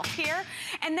extra shelf here.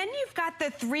 And then you've got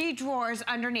the 3 drawers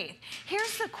underneath.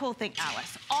 Here's the cool thing,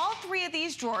 Alice. All 3 of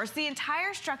these drawers, the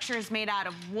entire structure is made out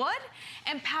of wood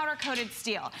and powder-coated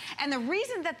steel. And the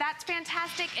reason that that's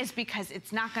fantastic is because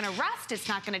it's not gonna rust, it's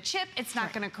not gonna chip, it's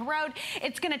not gonna corrode.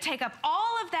 It's gonna take up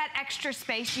all of that extra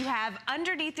space you have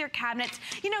underneath your cabinets,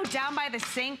 you know, down by the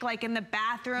sink, like in the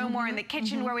bathroom or in the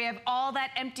kitchen where we have all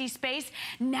that empty space.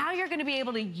 Now you're gonna be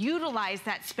able to utilize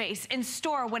that space and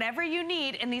store whatever you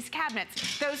need in these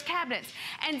cabinets, those cabinets.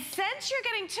 And since you're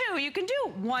getting 2, you can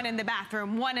do 1 in the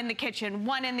bathroom, 1 in the kitchen,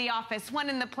 1 in the office, 1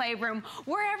 in the playroom,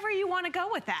 wherever you want to go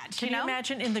with that. Can you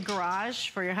imagine in the garage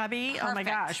for your hubby? Perfect. Oh my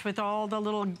gosh, with all the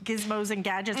little gizmos and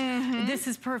gadgets. This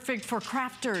is perfect for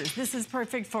crafters. This is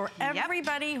perfect for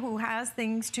everybody who has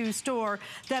things to store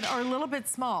that are a little bit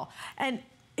small. And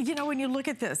you know, when you look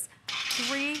at this,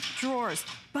 3 drawers,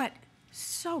 but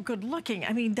so good looking.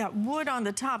 I mean, that wood on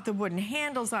the top, the wooden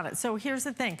handles on it. So here's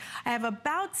the thing. I have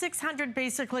about 600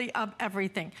 basically of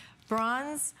everything.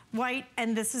 bronze, white,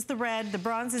 and this is the red. The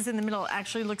bronze is in the middle. It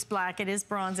actually looks black. It is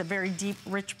bronze, a very deep,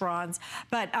 rich bronze.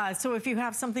 But so if you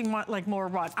have something like more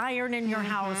wrought iron in your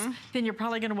house, then you're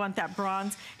probably gonna want that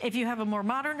bronze. If you have a more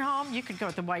modern home, you could go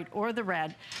with the white or the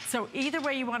red. So either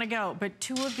way you wanna go, but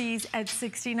 2 of these at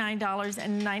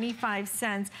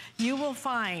 $69.95. You will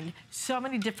find so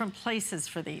many different places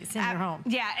for these in your home.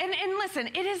 Yeah, and listen,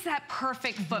 it is that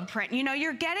perfect footprint. You know,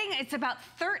 you're getting, it's about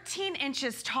 13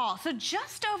 inches tall, so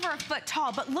just over a foot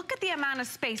tall, but look at the amount of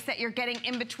space that you're getting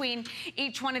in between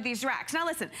each one of these racks. Now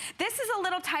listen, this is a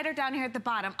little tighter down here at the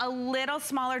bottom, a little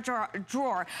smaller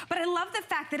drawer, but I love the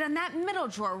fact that in that middle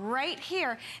drawer right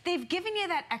here, they've given you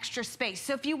that extra space.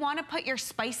 So if you want to put your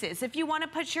spices, if you want to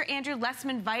put your Andrew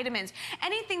Lessman vitamins,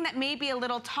 anything that may be a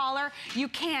little taller, you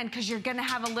can, because you're going to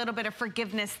have a little bit of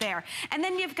forgiveness there. And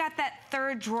then you've got that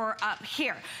third drawer up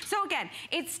here. So again,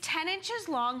 it's 10 inches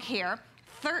long here,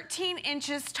 13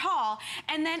 inches tall,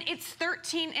 and then it's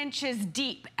 13 inches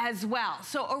deep as well.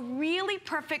 So a really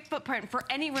perfect footprint for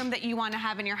any room that you want to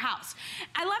have in your house.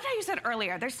 I loved how you said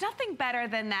earlier, there's nothing better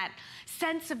than that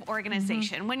sense of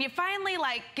organization. When you finally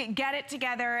like get it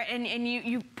together and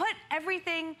you put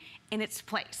everything in its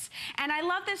place. And I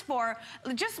love this for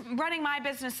just running my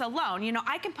business alone. You know,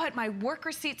 I can put my work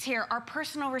receipts here, our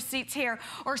personal receipts here,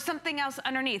 or something else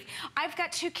underneath. I've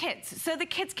got 2 kids, so the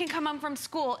kids can come home from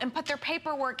school and put their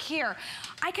paperwork here.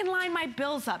 I can line my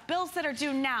bills up, bills that are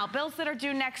due now, bills that are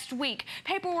due next week,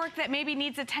 paperwork that maybe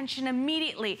needs attention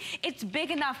immediately. It's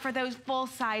big enough for those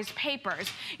full-size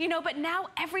papers. You know, but now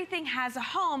everything has a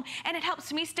home, and it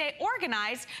helps me stay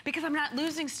organized because I'm not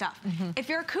losing stuff. If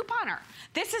you're a couponer,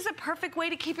 this is a perfect way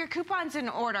to keep your coupons in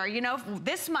order, you know,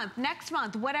 this month, next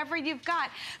month, whatever you've got,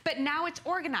 but now it's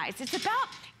organized. It's about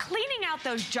cleaning out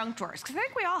those junk drawers, because I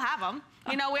think we all have them.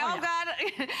 You know, we all got,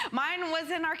 mine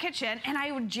was in our kitchen, and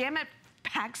I would jam it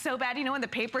back so bad, you know, when the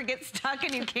paper gets stuck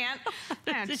and you can't,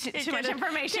 too much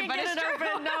information, but it's true.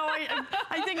 No,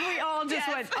 I think we all just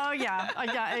went, oh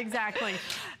yeah, exactly.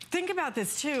 Think about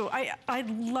this too. I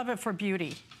love it for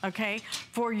beauty, okay?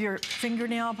 For your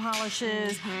fingernail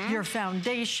polishes, your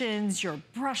foundations, your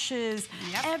brushes,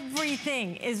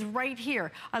 everything is right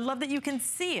here. I love that you can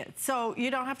see it, so you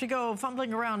don't have to go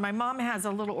fumbling around. My mom has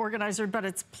a little organizer, but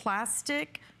it's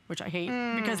plastic, which I hate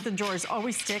because the drawers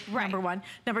always stick, number one.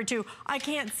 Number two, I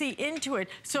can't see into it,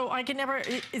 so I can never,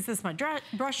 is this my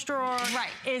brush drawer?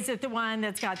 Is it the one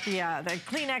that's got the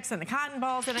Kleenex and the cotton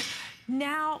balls in it?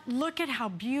 Now, look at how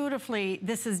beautifully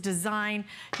this is designed.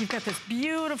 You've got this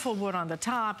beautiful wood on the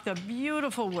top, the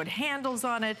beautiful wood handles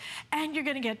on it, and you're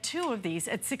gonna get 2 of these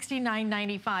at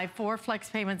 $69.95, 4 flex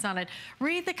payments on it.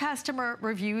 Read the customer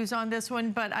reviews on this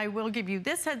one, but I will give you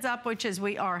this heads up, which is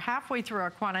we are halfway through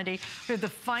our quantity. We're the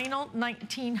final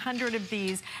 1,900 of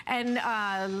these, and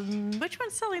which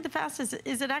one's selling the fastest?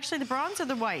 Is it actually the bronze or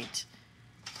the white?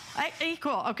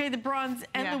 Equal, okay, the bronze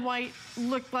and the white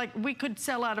look like we could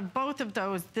sell out of both of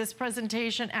those. This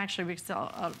presentation, actually we could sell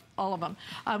out of all of them.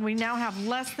 We now have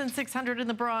less than 600 in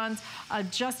the bronze,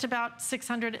 just about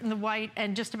 600 in the white,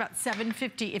 and just about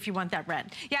 750 if you want that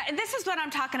red. Yeah, and this is what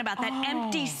I'm talking about, that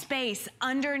empty space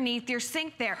underneath your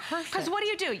sink there. Because what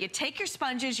do? You take your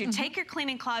sponges, you take your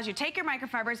cleaning cloths, you take your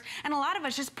microfibers, and a lot of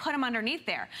us just put them underneath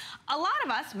there. A lot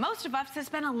of us, most of us, have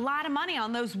spent a lot of money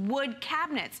on those wood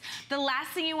cabinets. The last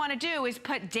thing you want to do is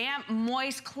put damp,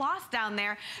 moist cloth down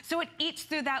there so it eats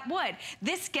through that wood.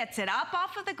 This gets it up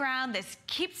off of the ground. This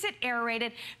keeps it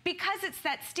aerated because it's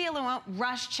that steel and won't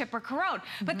rust, chip, or corrode.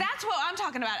 But that's what I'm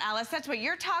talking about, Alice. That's what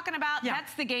you're talking about.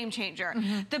 That's the game changer.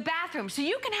 The bathroom. So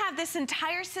you can have this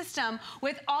entire system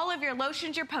with all of your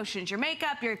lotions, your potions, your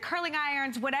makeup, your curling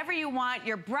irons, whatever you want,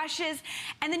 your brushes,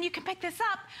 and then you can pick this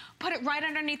up, put it right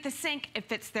underneath the sink. It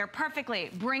fits there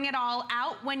perfectly. Bring it all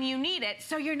out when you need it,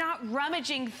 so you're not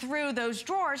rummaging through those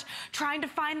drawers trying to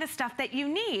find the stuff that you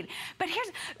need. But here's,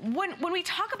 when we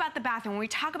talk about the bathroom, when we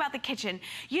talk about the kitchen,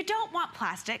 you don't want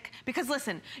plastic, because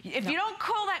listen, if you don't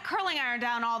cool that curling iron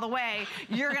down all the way,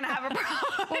 you're gonna have a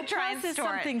problem trying to store it.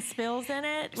 If something spills in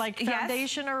it, like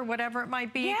foundation or whatever it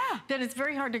might be, then it's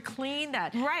very hard to clean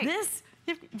that. This,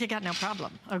 you got no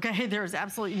problem, okay? There's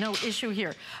absolutely no issue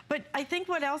here. But I think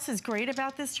what else is great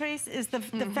about this, Trace, is the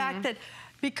fact that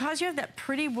because you have that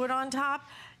pretty wood on top,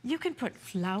 You can put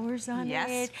flowers on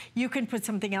Yes. it. You can put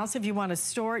something else if you want to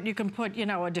store it. You can put, you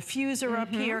know, a diffuser up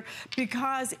here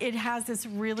because it has this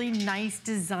really nice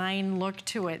design look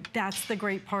to it. That's the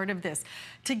great part of this.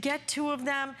 To get two of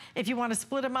them, if you want to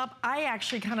split them up, I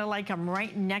actually kind of like them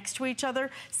right next to each other.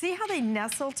 See how they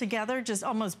nestle together just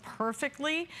almost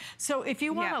perfectly? So if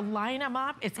you want to line them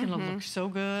up, it's going to look so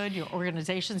good. Your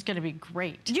organization's going to be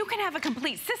great. You can have a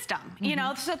complete system, you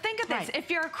know? So think of this. If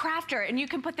you're a crafter and you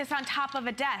can put this on top of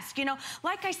a desk, you know,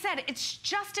 like I said, it's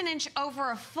just an inch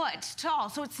over a foot tall,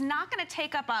 so it's not going to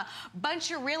take up a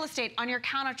bunch of real estate on your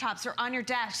countertops or on your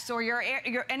desks or your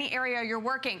any area you're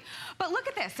working. But look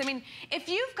at this. I mean, if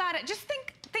you've got it, just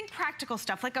think practical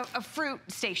stuff, like a fruit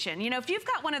station. You know, if you've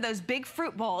got one of those big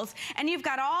fruit bowls and you've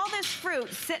got all this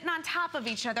fruit sitting on top of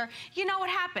each other, you know what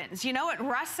happens? You know, it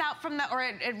rusts out from the, or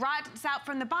it rots out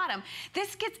from the bottom.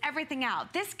 This gets everything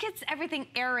out. This gets everything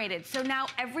aerated. So now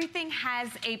everything has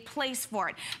a place for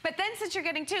it. But then since you're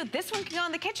getting two, this one can go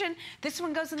in the kitchen, this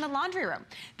one goes in the laundry room,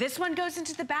 this one goes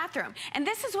into the bathroom. And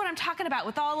this is what I'm talking about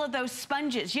with all of those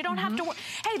sponges. You don't have to,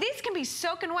 hey, these can be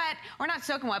soaking wet, or not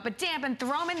soaking wet, but damp, and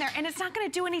throw them in there, and it's not gonna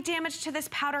do any damage to this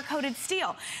powder-coated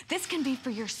steel. This can be for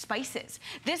your spices.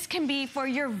 This can be for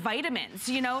your vitamins,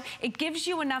 you know? It gives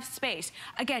you enough space.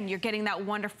 Again, you're getting that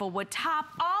wonderful wood top,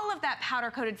 all of that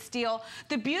powder-coated steel,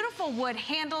 the beautiful wood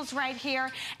handles right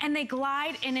here, and they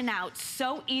glide in and out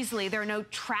so easily. There are no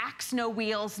tracks, no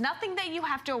wheels, nothing that you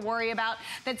have to worry about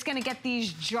that's gonna get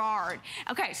these jarred.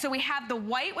 Okay, so we have the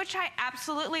white, which I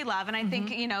absolutely love, and I think,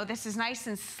 you know, this is nice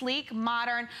and sleek,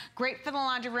 modern, great for the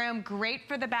laundry room, great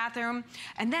for the bathroom.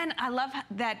 And then I love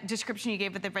that description you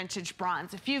gave with the vintage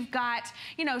bronze. If you've got,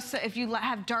 you know, so if you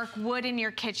have dark wood in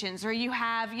your kitchens, or you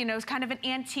have, you know, kind of an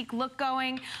antique look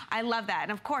going, I love that.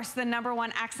 And of course, the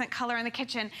 #1 accent color in the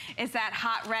kitchen is that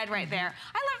hot red right there.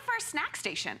 I love it for a snack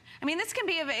station. I mean, this can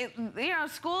be, you know,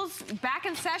 school's back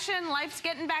in session, life's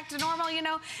getting back to normal, you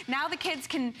know. Now the kids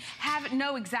can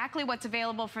know exactly what's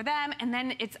available for them, and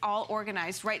then it's all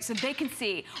organized, right? So they can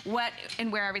see what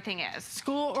and where everything is.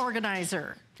 School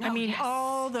organizer. I mean,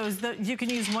 all those, you can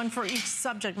use one for each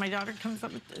subject. My daughter comes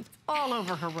up with it's all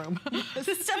over her room.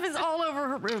 This stuff is all over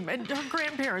her room. And her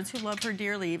grandparents, who love her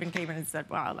dearly, even came in and said,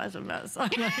 wow, that's a mess. I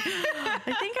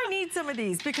think I need some of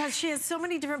these, because she has so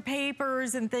many different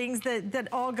papers and things that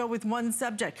all go with one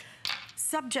subject.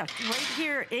 Subject right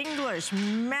here, English,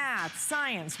 math,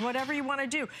 science, whatever you want to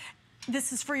do.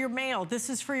 This is for your mail. This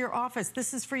is for your office.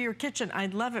 This is for your kitchen. I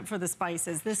love it for the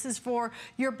spices. This is for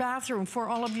your bathroom, for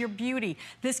all of your beauty.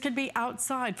 This could be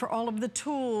outside for all of the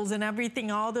tools and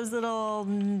everything, all those little,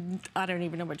 I don't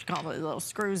even know what you call it, little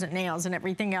screws and nails and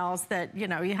everything else that, you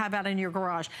know, you have out in your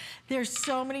garage. There's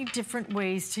so many different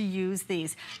ways to use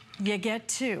these. You get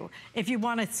two. If you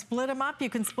want to split them up, you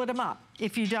can split them up.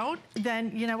 If you don't,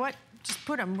 then you know what? Just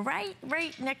put them right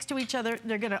next to each other.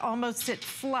 They're gonna almost sit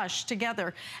flush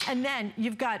together. And then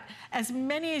you've got as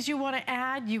many as you wanna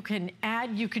add. You can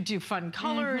add, you could do fun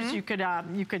colors. You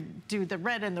could do the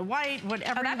red and the white,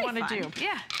 whatever you wanna do.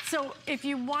 Yeah. So if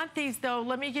you want these though,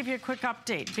 let me give you a quick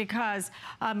update, because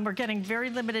we're getting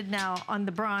very limited now on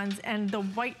the bronze, and the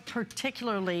white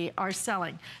particularly are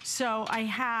selling. So I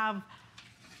have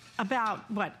about,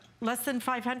 what, less than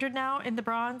 500 now in the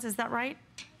bronze, is that right?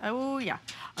 Oh, yeah.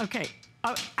 Okay.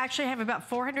 Actually, I have about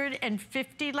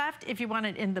 450 left if you want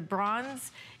it in the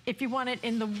bronze. If you want it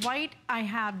in the white, I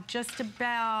have just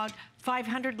about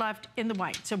 500 left in the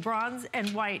white. So bronze and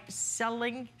white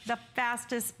selling the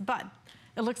fastest, but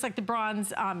it looks like the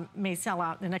bronze may sell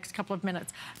out in the next couple of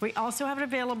minutes. We also have it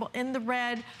available in the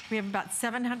red. We have about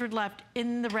 700 left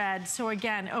in the red. So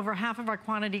again, over half of our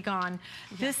quantity gone.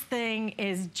 This thing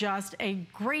is just a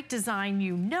great design.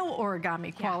 You know,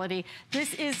 origami quality.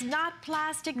 This is not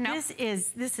plastic. This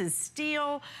is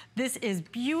steel. This is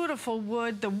beautiful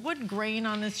wood. The wood grain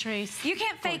on this trace. You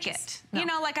can't fake it. No. You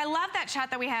know, like I love that shot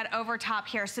that we had over top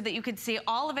here so that you could see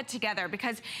all of it together,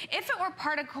 because if it were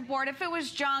particle board, if it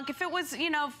was junk, if it was, you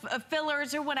know,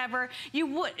 fillers or whatever,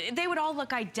 they would all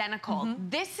look identical.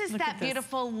 This is that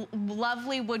beautiful,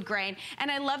 lovely wood grain, and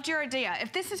I loved your idea.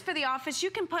 If this is for the office, you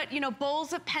can put, you know,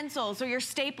 bowls of pencils or your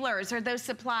staplers or those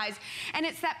supplies, and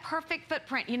it's that perfect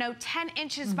footprint, you know, 10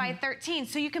 inches by 13,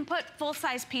 so you can put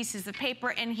full-size pieces of paper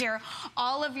in here,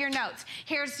 all of your notes.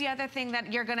 Here's the other thing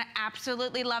that you're gonna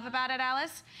absolutely love about it,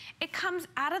 Alice. It comes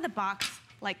out of the box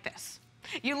like this.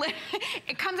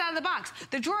 It comes out of the box.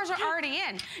 The drawers are already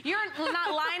in. You're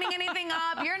not lining anything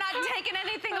up. You're not taking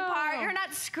anything apart. You're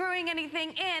not screwing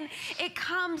anything in. It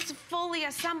comes fully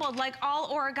assembled like all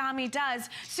Origami does.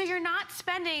 So you're not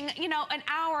spending, you know, an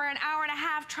hour and a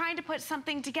half trying to put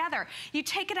something together. You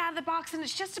take it out of the box and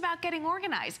it's just about getting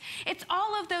organized. It's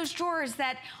all of those drawers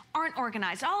that aren't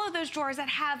organized. All of those drawers that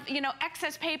have, you know,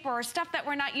 excess paper or stuff that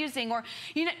we're not using, or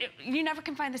you never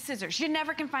can find the scissors. You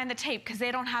never can find the tape because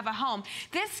they don't have a home.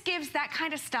 This gives that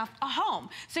kind of stuff a home.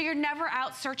 So you're never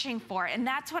out searching for it. And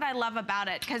that's what I love about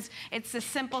it, because it's the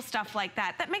simple stuff like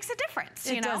that that makes a difference.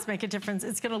 It does make a difference.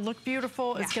 It's going to look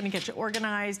beautiful. Yeah. It's going to get you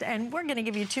organized. And we're going to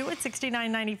give you 2 at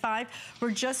 $69.95.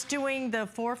 We're just doing the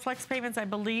 4 flex payments, I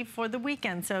believe, for the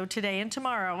weekend. So today and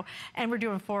tomorrow. And we're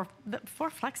doing 4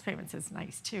 flex payments is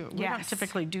nice too. We don't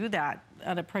typically do that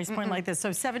at a price point like this.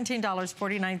 So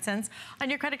 $17.49 on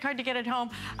your credit card to get it home.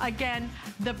 Again,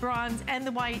 the bronze and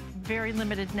the white, very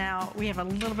limited now. We have a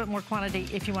little bit more quantity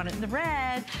if you want it in the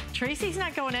red. Tracy's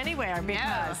not going anywhere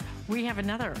because we have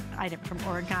another item from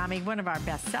Origami, one of our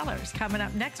best sellers, coming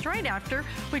up next right after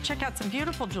we check out some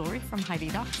beautiful jewelry from Heidi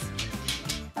Doss.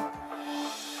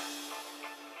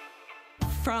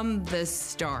 From the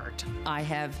start, I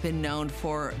have been known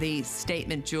for the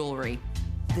statement jewelry.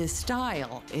 The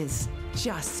style is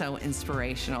just so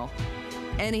inspirational.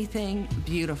 Anything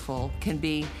beautiful can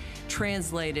be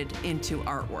translated into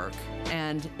artwork,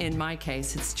 and in my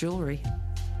case, it's jewelry.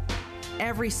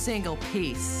 Every single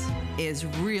piece is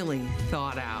really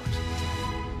thought out.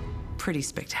 Pretty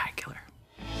spectacular.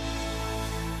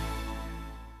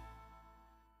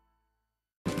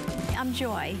 I'm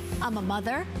Joy. I'm a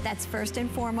mother, that's first and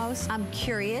foremost. I'm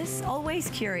curious,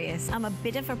 always curious. I'm a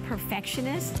bit of a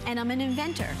perfectionist, and I'm an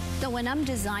inventor. So when I'm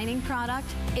designing product,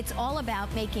 it's all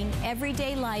about making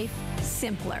everyday life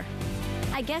simpler.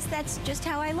 I guess that's just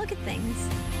how I look at things.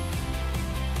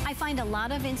 I find a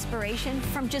lot of inspiration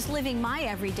from just living my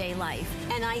everyday life.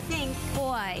 And I think,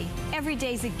 boy, every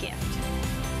day's a gift.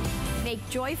 Make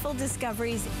joyful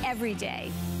discoveries every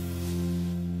day.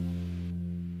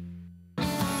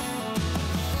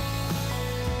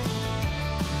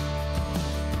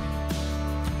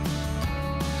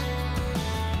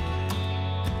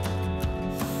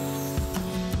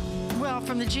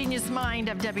 From the genius mind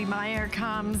of Debbie Meyer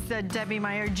comes the Debbie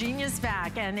Meyer Genius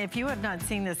Vac. And if you have not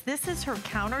seen this, this is her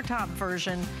countertop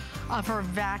version of her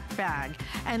vac bag.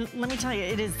 And let me tell you,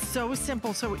 it is so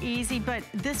simple, so easy, but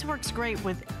this works great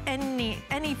with any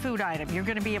food item. You're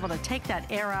gonna be able to take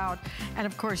that air out and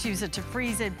of course use it to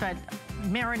freeze it, but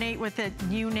marinate with it,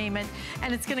 you name it.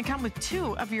 And it's gonna come with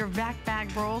 2 of your vac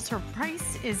bag rolls. Her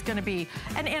price is gonna be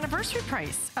an anniversary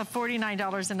price of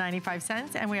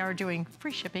 $49.95, and we are doing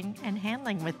free shipping and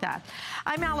handling with that.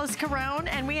 I'm Alice Carone,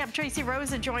 and we have Tracy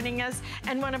Rosa joining us,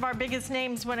 and one of our biggest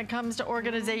names when it comes to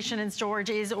organization and storage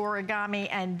is Origami,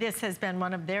 and this has been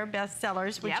one of their best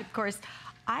sellers, which of course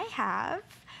I have,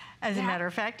 as a matter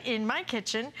of fact, in my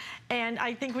kitchen. And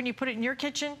I think when you put it in your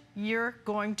kitchen, you're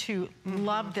going to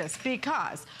love this,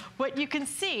 because what you can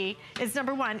see is,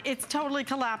 number one, it's totally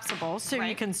collapsible, so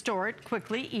you can store it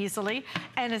quickly, easily,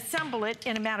 and assemble it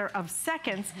in a matter of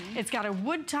seconds. It's got a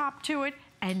wood top to it,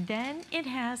 and then it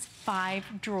has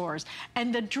 5 drawers.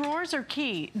 And the drawers are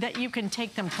key, that you can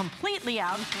take them completely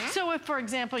out. So if, for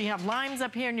example, you have limes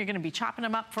up here and you're gonna be chopping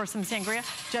them up for some sangria,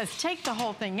 just take the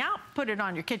whole thing out, put it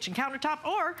on your kitchen countertop,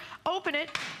 or open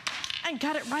it and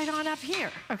cut it right on up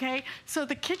here, okay? So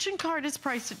the kitchen card is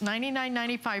priced at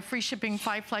 $99.95, free shipping,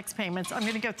 5 flex payments. I'm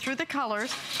gonna go through the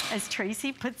colors as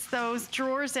Tracy puts those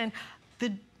drawers in.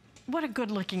 What a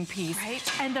good looking piece.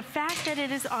 And the fact that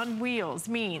it is on wheels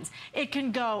means it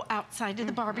can go outside to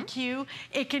the barbecue.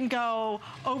 It can go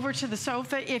over to the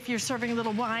sofa if you're serving a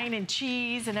little wine and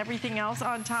cheese and everything else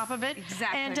on top of it.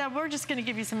 And we're just gonna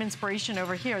give you some inspiration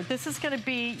over here. This is gonna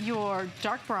be your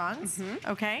dark bronze,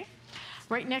 okay?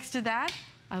 Right next to that,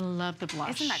 I love the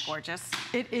blush. Isn't that gorgeous?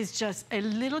 It is just a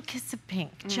little kiss of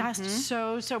pink. Just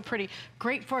so, so pretty.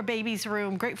 Great for a baby's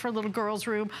room, great for a little girl's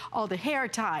room. All the hair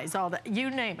ties, all the, you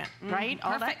name it, right?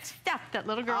 All that stuff that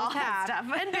little girls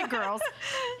have, and big girls.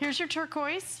 Here's your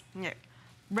turquoise.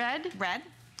 Red.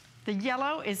 The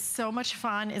yellow is so much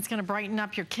fun. It's gonna brighten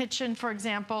up your kitchen, for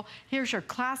example. Here's your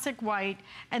classic white,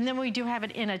 and then we do have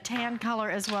it in a tan color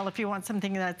as well if you want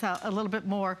something that's a little bit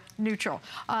more neutral.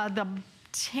 The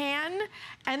tan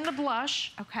and the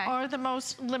blush are the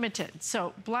most limited.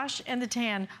 So blush and the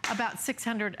tan, about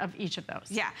 600 of each of those.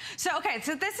 Yeah. So, okay,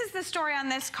 so this is the story on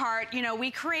this cart. You know,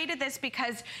 we created this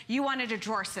because you wanted a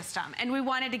drawer system, and we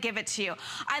wanted to give it to you.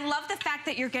 I love the fact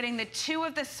that you're getting the 2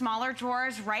 of the smaller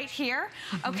drawers right here,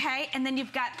 okay? And then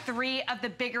you've got 3 of the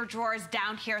bigger drawers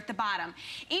down here at the bottom.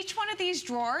 Each one of these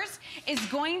drawers is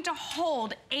going to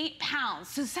hold 8 pounds,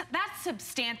 so that's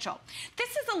substantial. This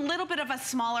is a little bit of a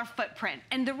smaller footprint,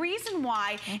 and the reason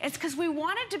why is because we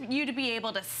wanted you to be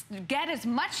able to get as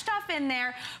much stuff in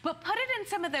there, but put it in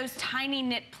some of those tiny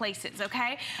knit places,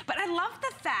 okay? But I love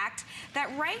the fact that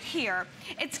right here,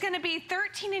 it's gonna be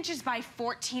 13 inches by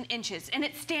 14 inches, and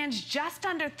it stands just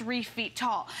under 3 feet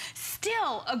tall.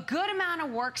 Still a good amount of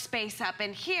workspace up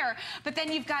in here, but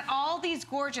then you've got all these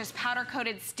gorgeous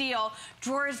powder-coated steel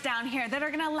drawers down here that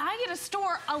are gonna allow you to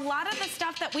store a lot of the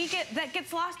stuff that that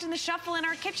gets lost in the shuffle in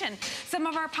our kitchen. Some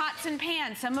of our pots and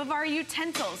pans, some of our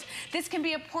utensils. This can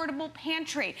be a portable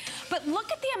pantry. But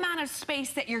look at the amount of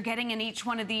space that you're getting in each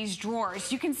one of these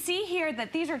drawers. You can see here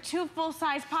that these are 2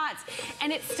 full-size pots,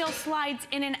 and it still slides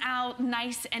in and out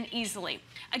nice and easily.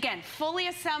 Again, fully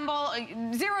assemble,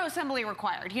 0 assembly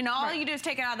required. You know, all you do is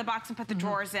take it out of the box and put the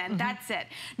drawers in. That's it.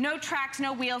 No tracks,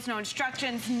 no wheels, no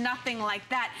instructions, nothing like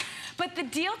that. But the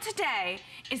deal today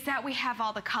is that we have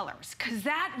all the colors, because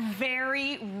that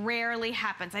very rarely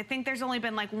happens. I think there's only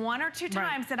been like 1 or 2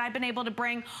 times that I've been able to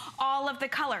bring all of the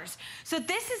colors. So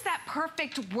this is that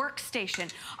perfect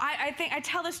workstation. I think I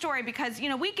tell the story because, you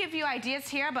know, we give you ideas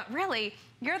here, but really,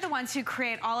 you're the ones who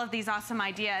create all of these awesome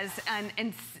ideas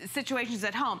and situations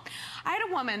at home. I had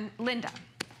a woman, Linda,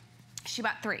 she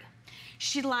bought 3.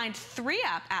 She lined 3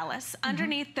 up, Alice,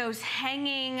 underneath those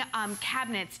hanging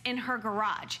cabinets in her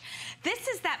garage. This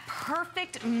is that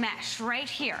perfect mesh right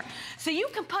here. So you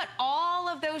can put all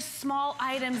of those small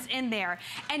items in there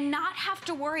and not have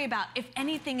to worry about if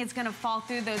anything is gonna fall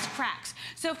through those cracks.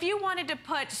 So if you wanted to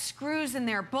put screws in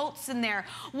there, bolts in there,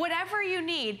 whatever you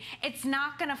need, it's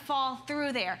not gonna fall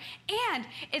through there. And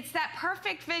it's that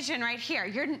perfect vision right here.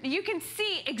 You can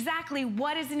see exactly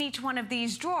what is in each one of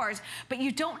these drawers, but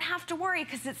you don't have to worry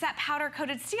because it's that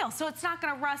powder-coated steel, so it's not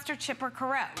gonna rust or chip or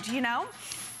corrode, you know?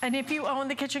 And if you own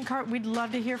the kitchen cart, we'd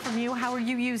love to hear from you. How are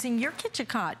you using your kitchen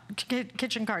cart?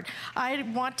 I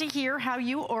want to hear how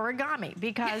you origami,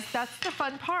 because that's the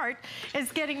fun part,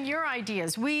 is getting your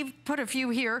ideas. We've put a few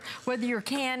here, whether you're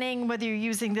canning, whether you're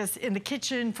using this in the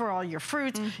kitchen for all your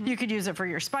fruits, you could use it for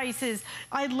your spices.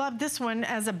 I love this one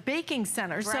as a baking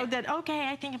center, so that, okay,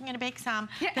 I think I'm gonna bake some.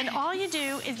 Then all you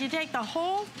do is you take the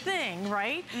whole thing,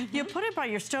 right? You put it by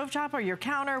your stovetop or your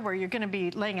counter where you're gonna be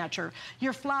laying out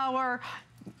your flour,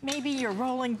 maybe your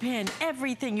rolling pin,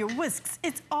 everything, your whisks,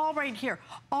 it's all right here.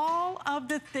 All of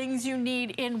the things you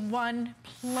need in one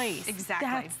place. Exactly.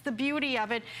 That's the beauty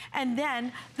of it. And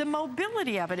then the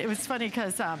mobility of it. It was funny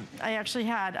because I actually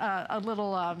had a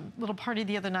little party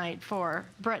the other night for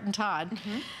Brett and Todd.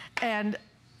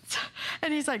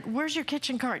 And he's like, where's your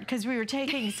kitchen cart? Because we were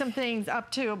taking some things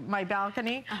up to my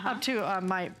balcony, up to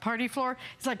my party floor.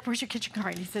 He's like, where's your kitchen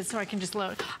cart? He said, so I can just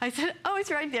load. I said, oh,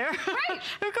 it's right there. Of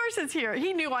course it's here.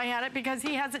 He knew I had it because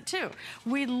he has it too.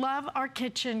 We love our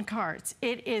kitchen carts.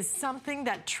 It is something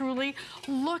that truly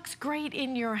looks great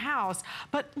in your house,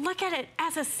 but look at it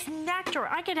as a snack drawer.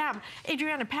 I could have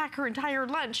Adriana pack her entire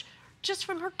lunch just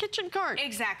from her kitchen cart.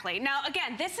 Exactly. Now,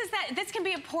 again, this can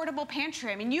be a portable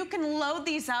pantry. I mean, you can load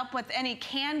these up with any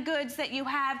canned goods that you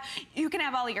have. You can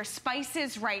have all your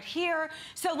spices right here.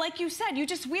 So like you said, you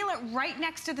just wheel it right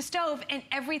next to the stove and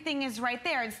everything is right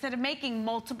there instead of making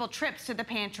multiple trips to the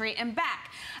pantry and back.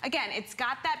 Again, it's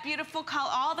got that beautiful color,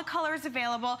 all the colors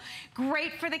available,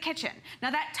 great for the kitchen.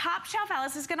 Now that top shelf,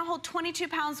 Alice, is gonna hold 22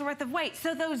 pounds worth of weight.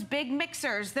 So those big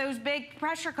mixers, those big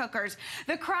pressure cookers,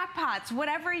 the crock pots,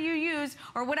 whatever you use,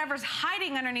 or whatever's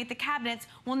hiding underneath the cabinets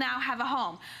will now have a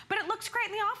home. But it looks great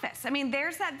in the office. I mean,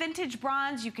 there's that vintage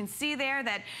bronze. You can see there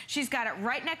that she's got it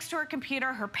right next to her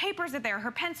computer. Her papers are there,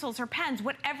 her pencils, her pens,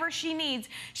 whatever she needs,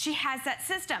 she has that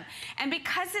system. And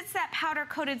because it's that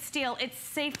powder-coated steel, it's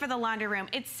safe for the laundry room.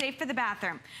 It's safe for the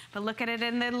bathroom. But look at it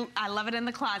I love it in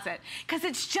the closet, because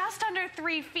it's just under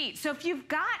 3 feet. So if you've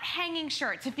got hanging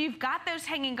shirts, if you've got those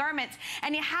hanging garments,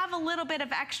 and you have a little bit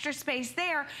of extra space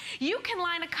there, you can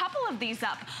line a couple of these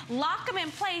up, lock them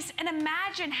in place, and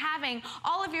imagine having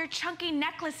all of your chunky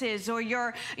necklaces or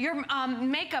your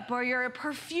makeup or your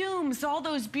perfumes, all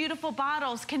those beautiful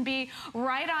bottles can be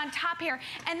right on top here.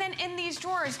 And then in these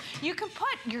drawers, you can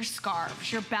put your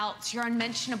scarves, your belts, your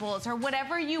unmentionables, or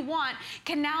whatever you want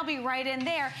can now be right in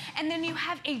there. And then you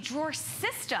have a drawer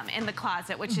system in the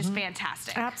closet, which is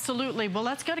fantastic. Absolutely. Well,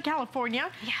 let's go to California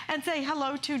and say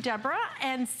hello to Deborah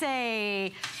and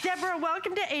say, Deborah,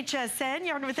 welcome to HSN.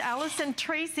 You're on with Alice and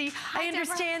Tracy. Hi, I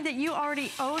understand that you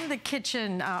already own the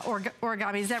kitchen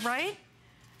origami. Is that right?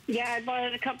 Yeah, I bought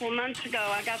it a couple of months ago.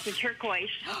 I got the turquoise.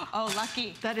 Oh,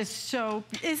 lucky. That is so,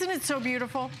 isn't it so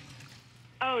beautiful?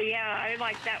 Oh, yeah, I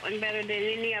like that one better than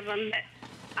any of them. But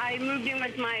I moved in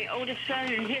with my oldest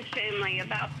son and his family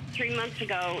about 3 months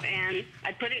ago, and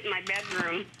I put it in my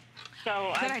bedroom.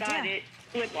 So I've got it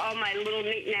with all my little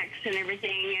knickknacks and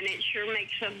everything, and it sure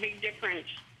makes a big difference.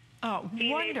 Oh,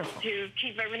 being wonderful. able to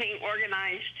keep everything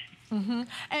organized.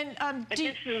 And but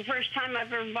this is the first time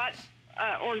I've ever bought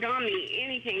origami,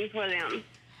 anything for them.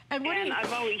 And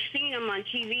I've always seen them on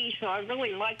TV, so I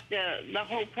really like the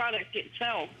whole product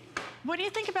itself. What do you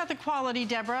think about the quality,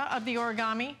 Deborah, of the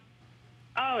origami?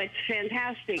 Oh, it's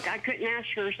fantastic. I couldn't ask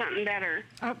for something better.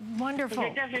 Wonderful.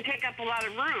 It doesn't take up a lot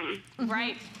of room.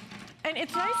 Right. And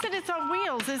it's nice that it's on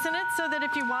wheels, isn't it? So that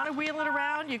if you want to wheel it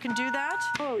around, you can do that?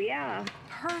 Oh, yeah.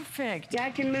 Perfect. Yeah,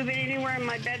 I can move it anywhere in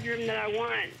my bedroom that I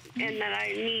want and that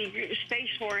I need space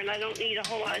for, and I don't need a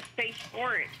whole lot of space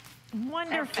for it.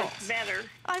 Wonderful. That's better.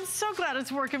 I'm so glad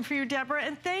it's working for you, Deborah,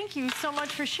 and thank you so much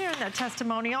for sharing that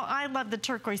testimonial. I love the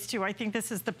turquoise, too. I think this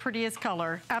is the prettiest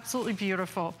color. Absolutely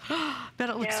beautiful. Bet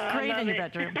it looks great in your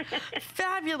bedroom.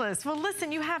 Fabulous. Well,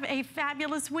 listen, you have a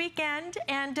fabulous weekend,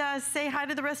 and say hi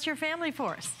to the rest of your family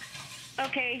for us.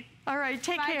 Okay. All right,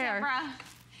 take care. Deborah.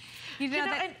 You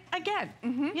know, and again,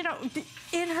 you know,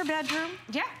 in her bedroom,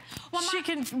 well, she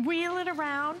can wheel it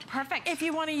around. Perfect. If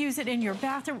you want to use it in your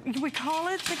bathroom, we call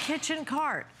it the kitchen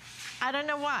cart. I don't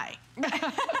know why.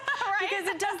 Because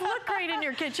it does look great in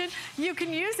your kitchen. You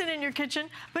can use it in your kitchen,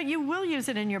 but you will use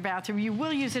it in your bathroom. You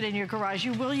will use it in your garage.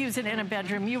 You will use it in a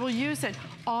bedroom. You will use it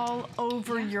all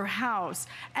over your house.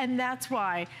 And that's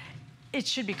why it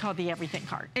should be called the everything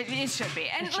cart. It should be.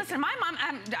 And listen, my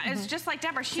mom is just like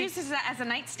Deborah. She uses it as a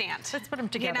nightstand. Let's put them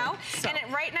together. You know? So.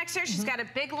 And right next to her, she's got a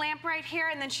big lamp right here,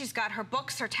 and then she's got her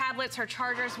books, her tablets, her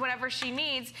chargers, whatever she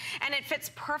needs, and it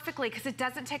fits perfectly because it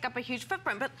doesn't take up a huge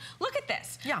footprint. But look at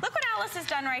this. Yeah. Look what Alice has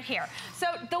done right here. So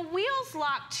the wheels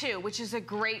lock too, which is a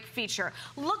great feature.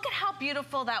 Look at how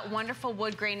beautiful that wonderful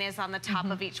wood grain is on the top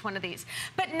of each one of these.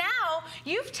 But now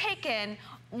you've taken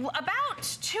about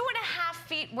 2.5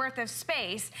 feet worth of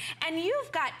space, and you've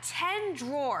got 10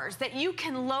 drawers that you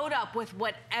can load up with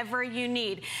whatever you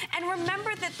need. And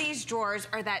remember that these drawers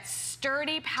are that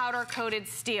sturdy powder-coated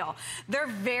steel. They're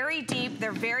very deep,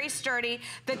 they're very sturdy.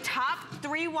 The top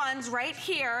 3 ones right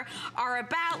here are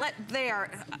about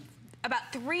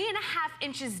 3.5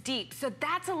 inches deep. So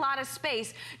that's a lot of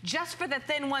space just for the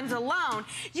thin ones alone.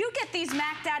 You get these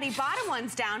Mac Daddy bottom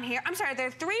ones down here. I'm sorry,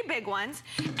 they're 3 big ones.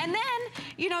 And then,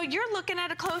 you know, you're looking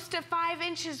at a close to 5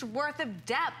 inches worth of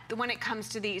depth when it comes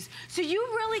to these. So you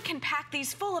really can pack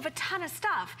these full of a ton of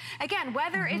stuff. Again,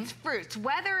 whether it's fruits,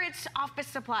 whether it's office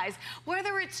supplies,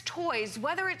 whether it's toys,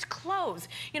 whether it's clothes.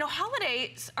 You know,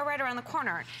 holidays are right around the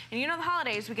corner. And you know the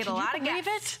holidays, we get a lot of guests. Can you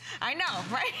believe it? I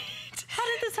know, right? How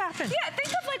did this happen? Yeah, think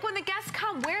of like when the guests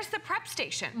come, where's the prep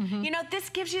station? You know, this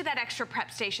gives you that extra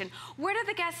prep station. Where do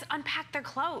the guests unpack their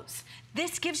clothes?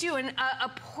 This gives you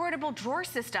a portable drawer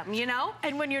system, you know?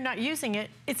 And when you're not using it,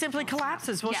 it simply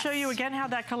collapses. We'll show you again how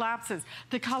that collapses.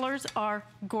 The colors are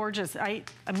gorgeous. I'm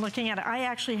looking at it. I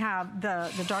actually have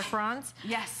the dark bronze.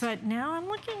 Yes. But now I'm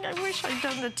looking, I wish I'd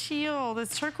done the teal.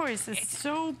 This turquoise is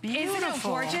so beautiful. Isn't it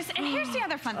gorgeous? And here's the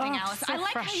other fun thing, Alice. So I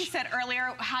like fresh. how you said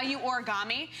earlier how you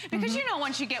origami, because you know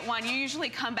once you get one, you usually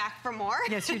come back for more.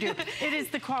 Yes, you do. It is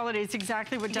the quality. It's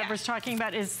exactly what Deborah's talking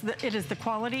about. It is the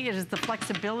quality, it is the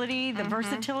flexibility, the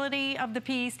versatility of the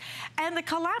piece, and the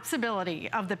collapsibility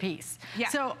of the piece. Yeah.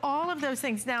 So all of those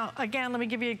things. Now, again, let me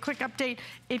give you a quick update.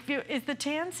 Is the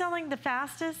tan selling the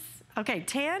fastest? Okay,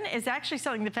 tan is actually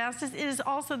selling the fastest. It is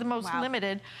also the most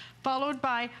limited, followed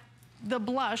by the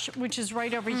blush, which is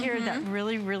right over here, that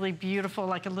really, really beautiful,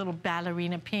 like a little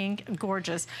ballerina pink,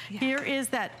 gorgeous. Here is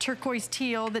that turquoise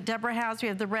teal that Deborah has. We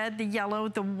have the red, the yellow,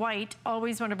 the white,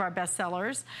 always one of our best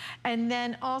sellers. And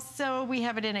then also we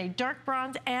have it in a dark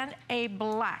bronze and a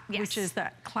black, which is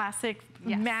that classic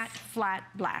matte flat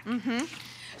black.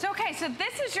 Okay, so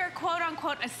this is your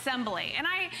quote-unquote assembly. And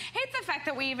I hate the fact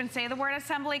that we even say the word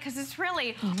assembly because it's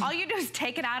really, all you do is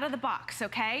take it out of the box,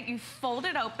 okay? You fold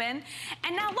it open.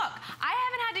 And now look, I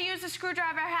haven't had to use a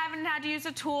screwdriver, I haven't had to use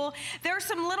a tool. There are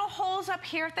some little holes up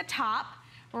here at the top,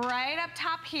 right up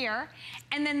top here,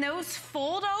 and then those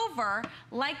fold over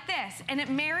like this, and it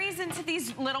marries into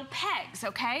these little pegs,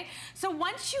 okay? So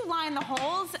once you line the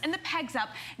holes and the pegs up,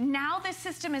 now this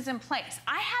system is in place.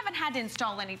 I haven't had to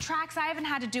install any tracks, I haven't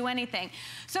had to do anything.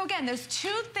 So again, those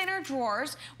two thinner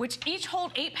drawers, which each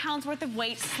hold 8 pounds worth of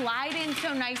weight, slide in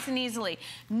so nice and easily.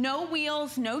 No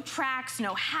wheels, no tracks,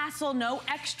 no hassle, no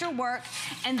extra work,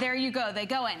 and there you go, they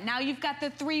go in. Now you've got the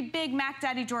 3 big Mac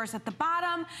Daddy drawers at the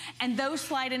bottom, and those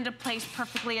slide into place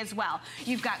perfectly as well.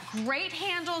 You've got great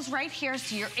handles right here,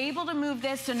 so you're able to move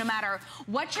this, so no matter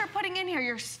what you're putting in here,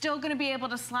 you're still gonna be able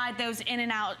to slide those in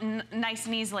and out nice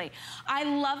and easily. I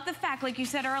love the fact, like you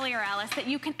said earlier, Alice, that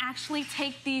you can actually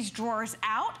take these drawers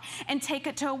out and take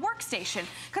it to a workstation,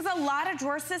 because a lot of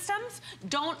drawer systems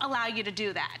don't allow you to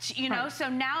do that, you know? Right. So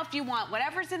now if you want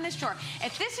whatever's in this drawer,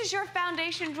 if this is your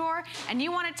foundation drawer and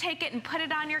you wanna take it and put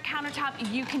it on your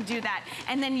countertop, you can do that,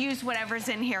 and then use whatever's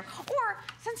in here. Or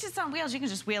since it's on wheels, you can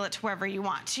just wheel it to wherever you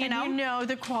want, you know? You know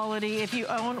the quality. If you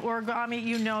own Origami,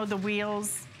 you know the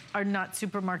wheels are not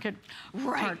supermarket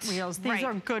part wheels. These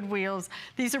are good wheels.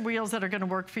 These are wheels that are gonna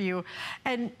work for you.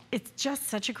 And it's just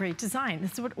such a great design.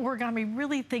 This is what Origami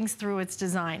really thinks through its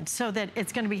design so that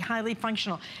it's gonna be highly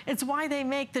functional. It's why they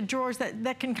make the drawers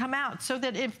that can come out so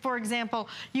that if, for example,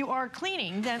 you are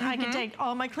cleaning, then I can take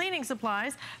all my cleaning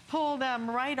supplies, pull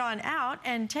them right on out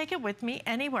and take it with me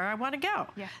anywhere I wanna go.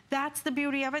 Yeah. That's the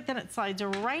beauty of it. Then it slides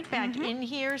right back in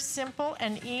here, simple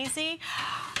and easy.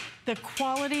 The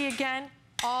quality again,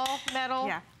 all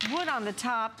metal, wood on the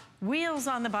top, wheels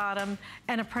on the bottom,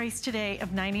 and a price today of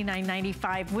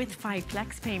 $99.95 with 5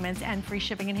 flex payments and free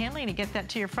shipping and handling to get that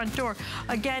to your front door.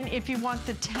 Again, if you want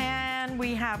the tan,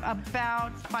 we have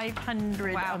about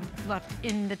 500 left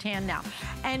in the tan now.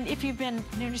 And if you've been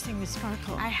noticing the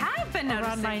sparkle, I have been noticing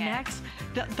around my neck,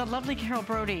 the lovely Carol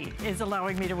Brody is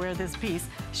allowing me to wear this piece.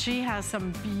 She has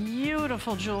some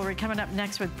beautiful jewelry coming up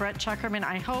next with Brett Chuckerman.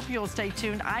 I hope you'll stay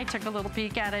tuned. I took a little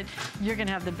peek at it. You're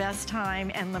gonna have the best time,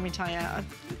 and let me tell you,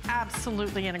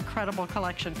 absolutely an incredible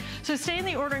collection. So stay in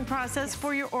the ordering process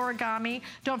for your Origami.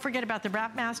 Don't forget about the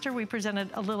Wrap Master we presented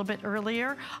a little bit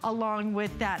earlier, along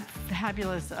with that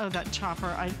fabulous, that chopper.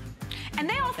 And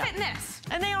they all fit in this.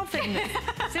 And they all fit in this.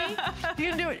 See? You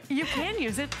can do it. You can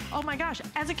use it, oh my gosh,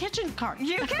 as a kitchen cart.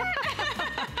 You can.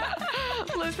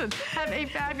 Listen, have a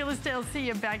fabulous day. I'll see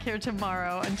you back here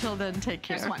tomorrow. Until then, take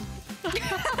care. Here's one.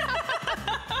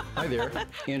 Hi there,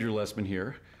 Andrew Lessman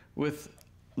here with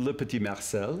Le Petit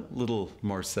Marcel, Little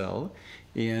Marcel,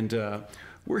 and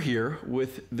we're here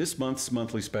with this month's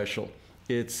monthly special.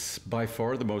 It's by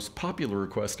far the most popular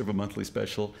request of a monthly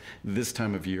special this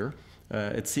time of year.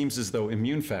 It seems as though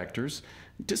Immune Factors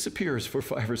disappears for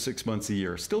 5 or 6 months a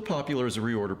year. Still popular as a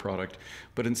reorder product,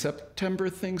 but in September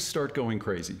things start going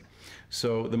crazy.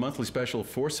 So the monthly special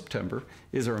for September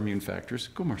is our Immune Factors.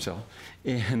 Go Marcel.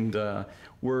 And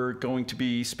we're going to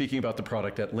be speaking about the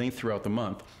product at length throughout the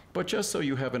month. But just so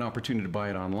you have an opportunity to buy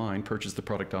it online, purchase the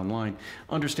product online,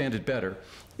 understand it better,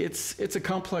 it's a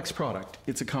complex product.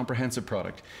 It's a comprehensive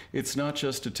product. It's not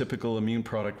just a typical immune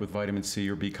product with vitamin C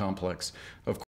or B complex. Of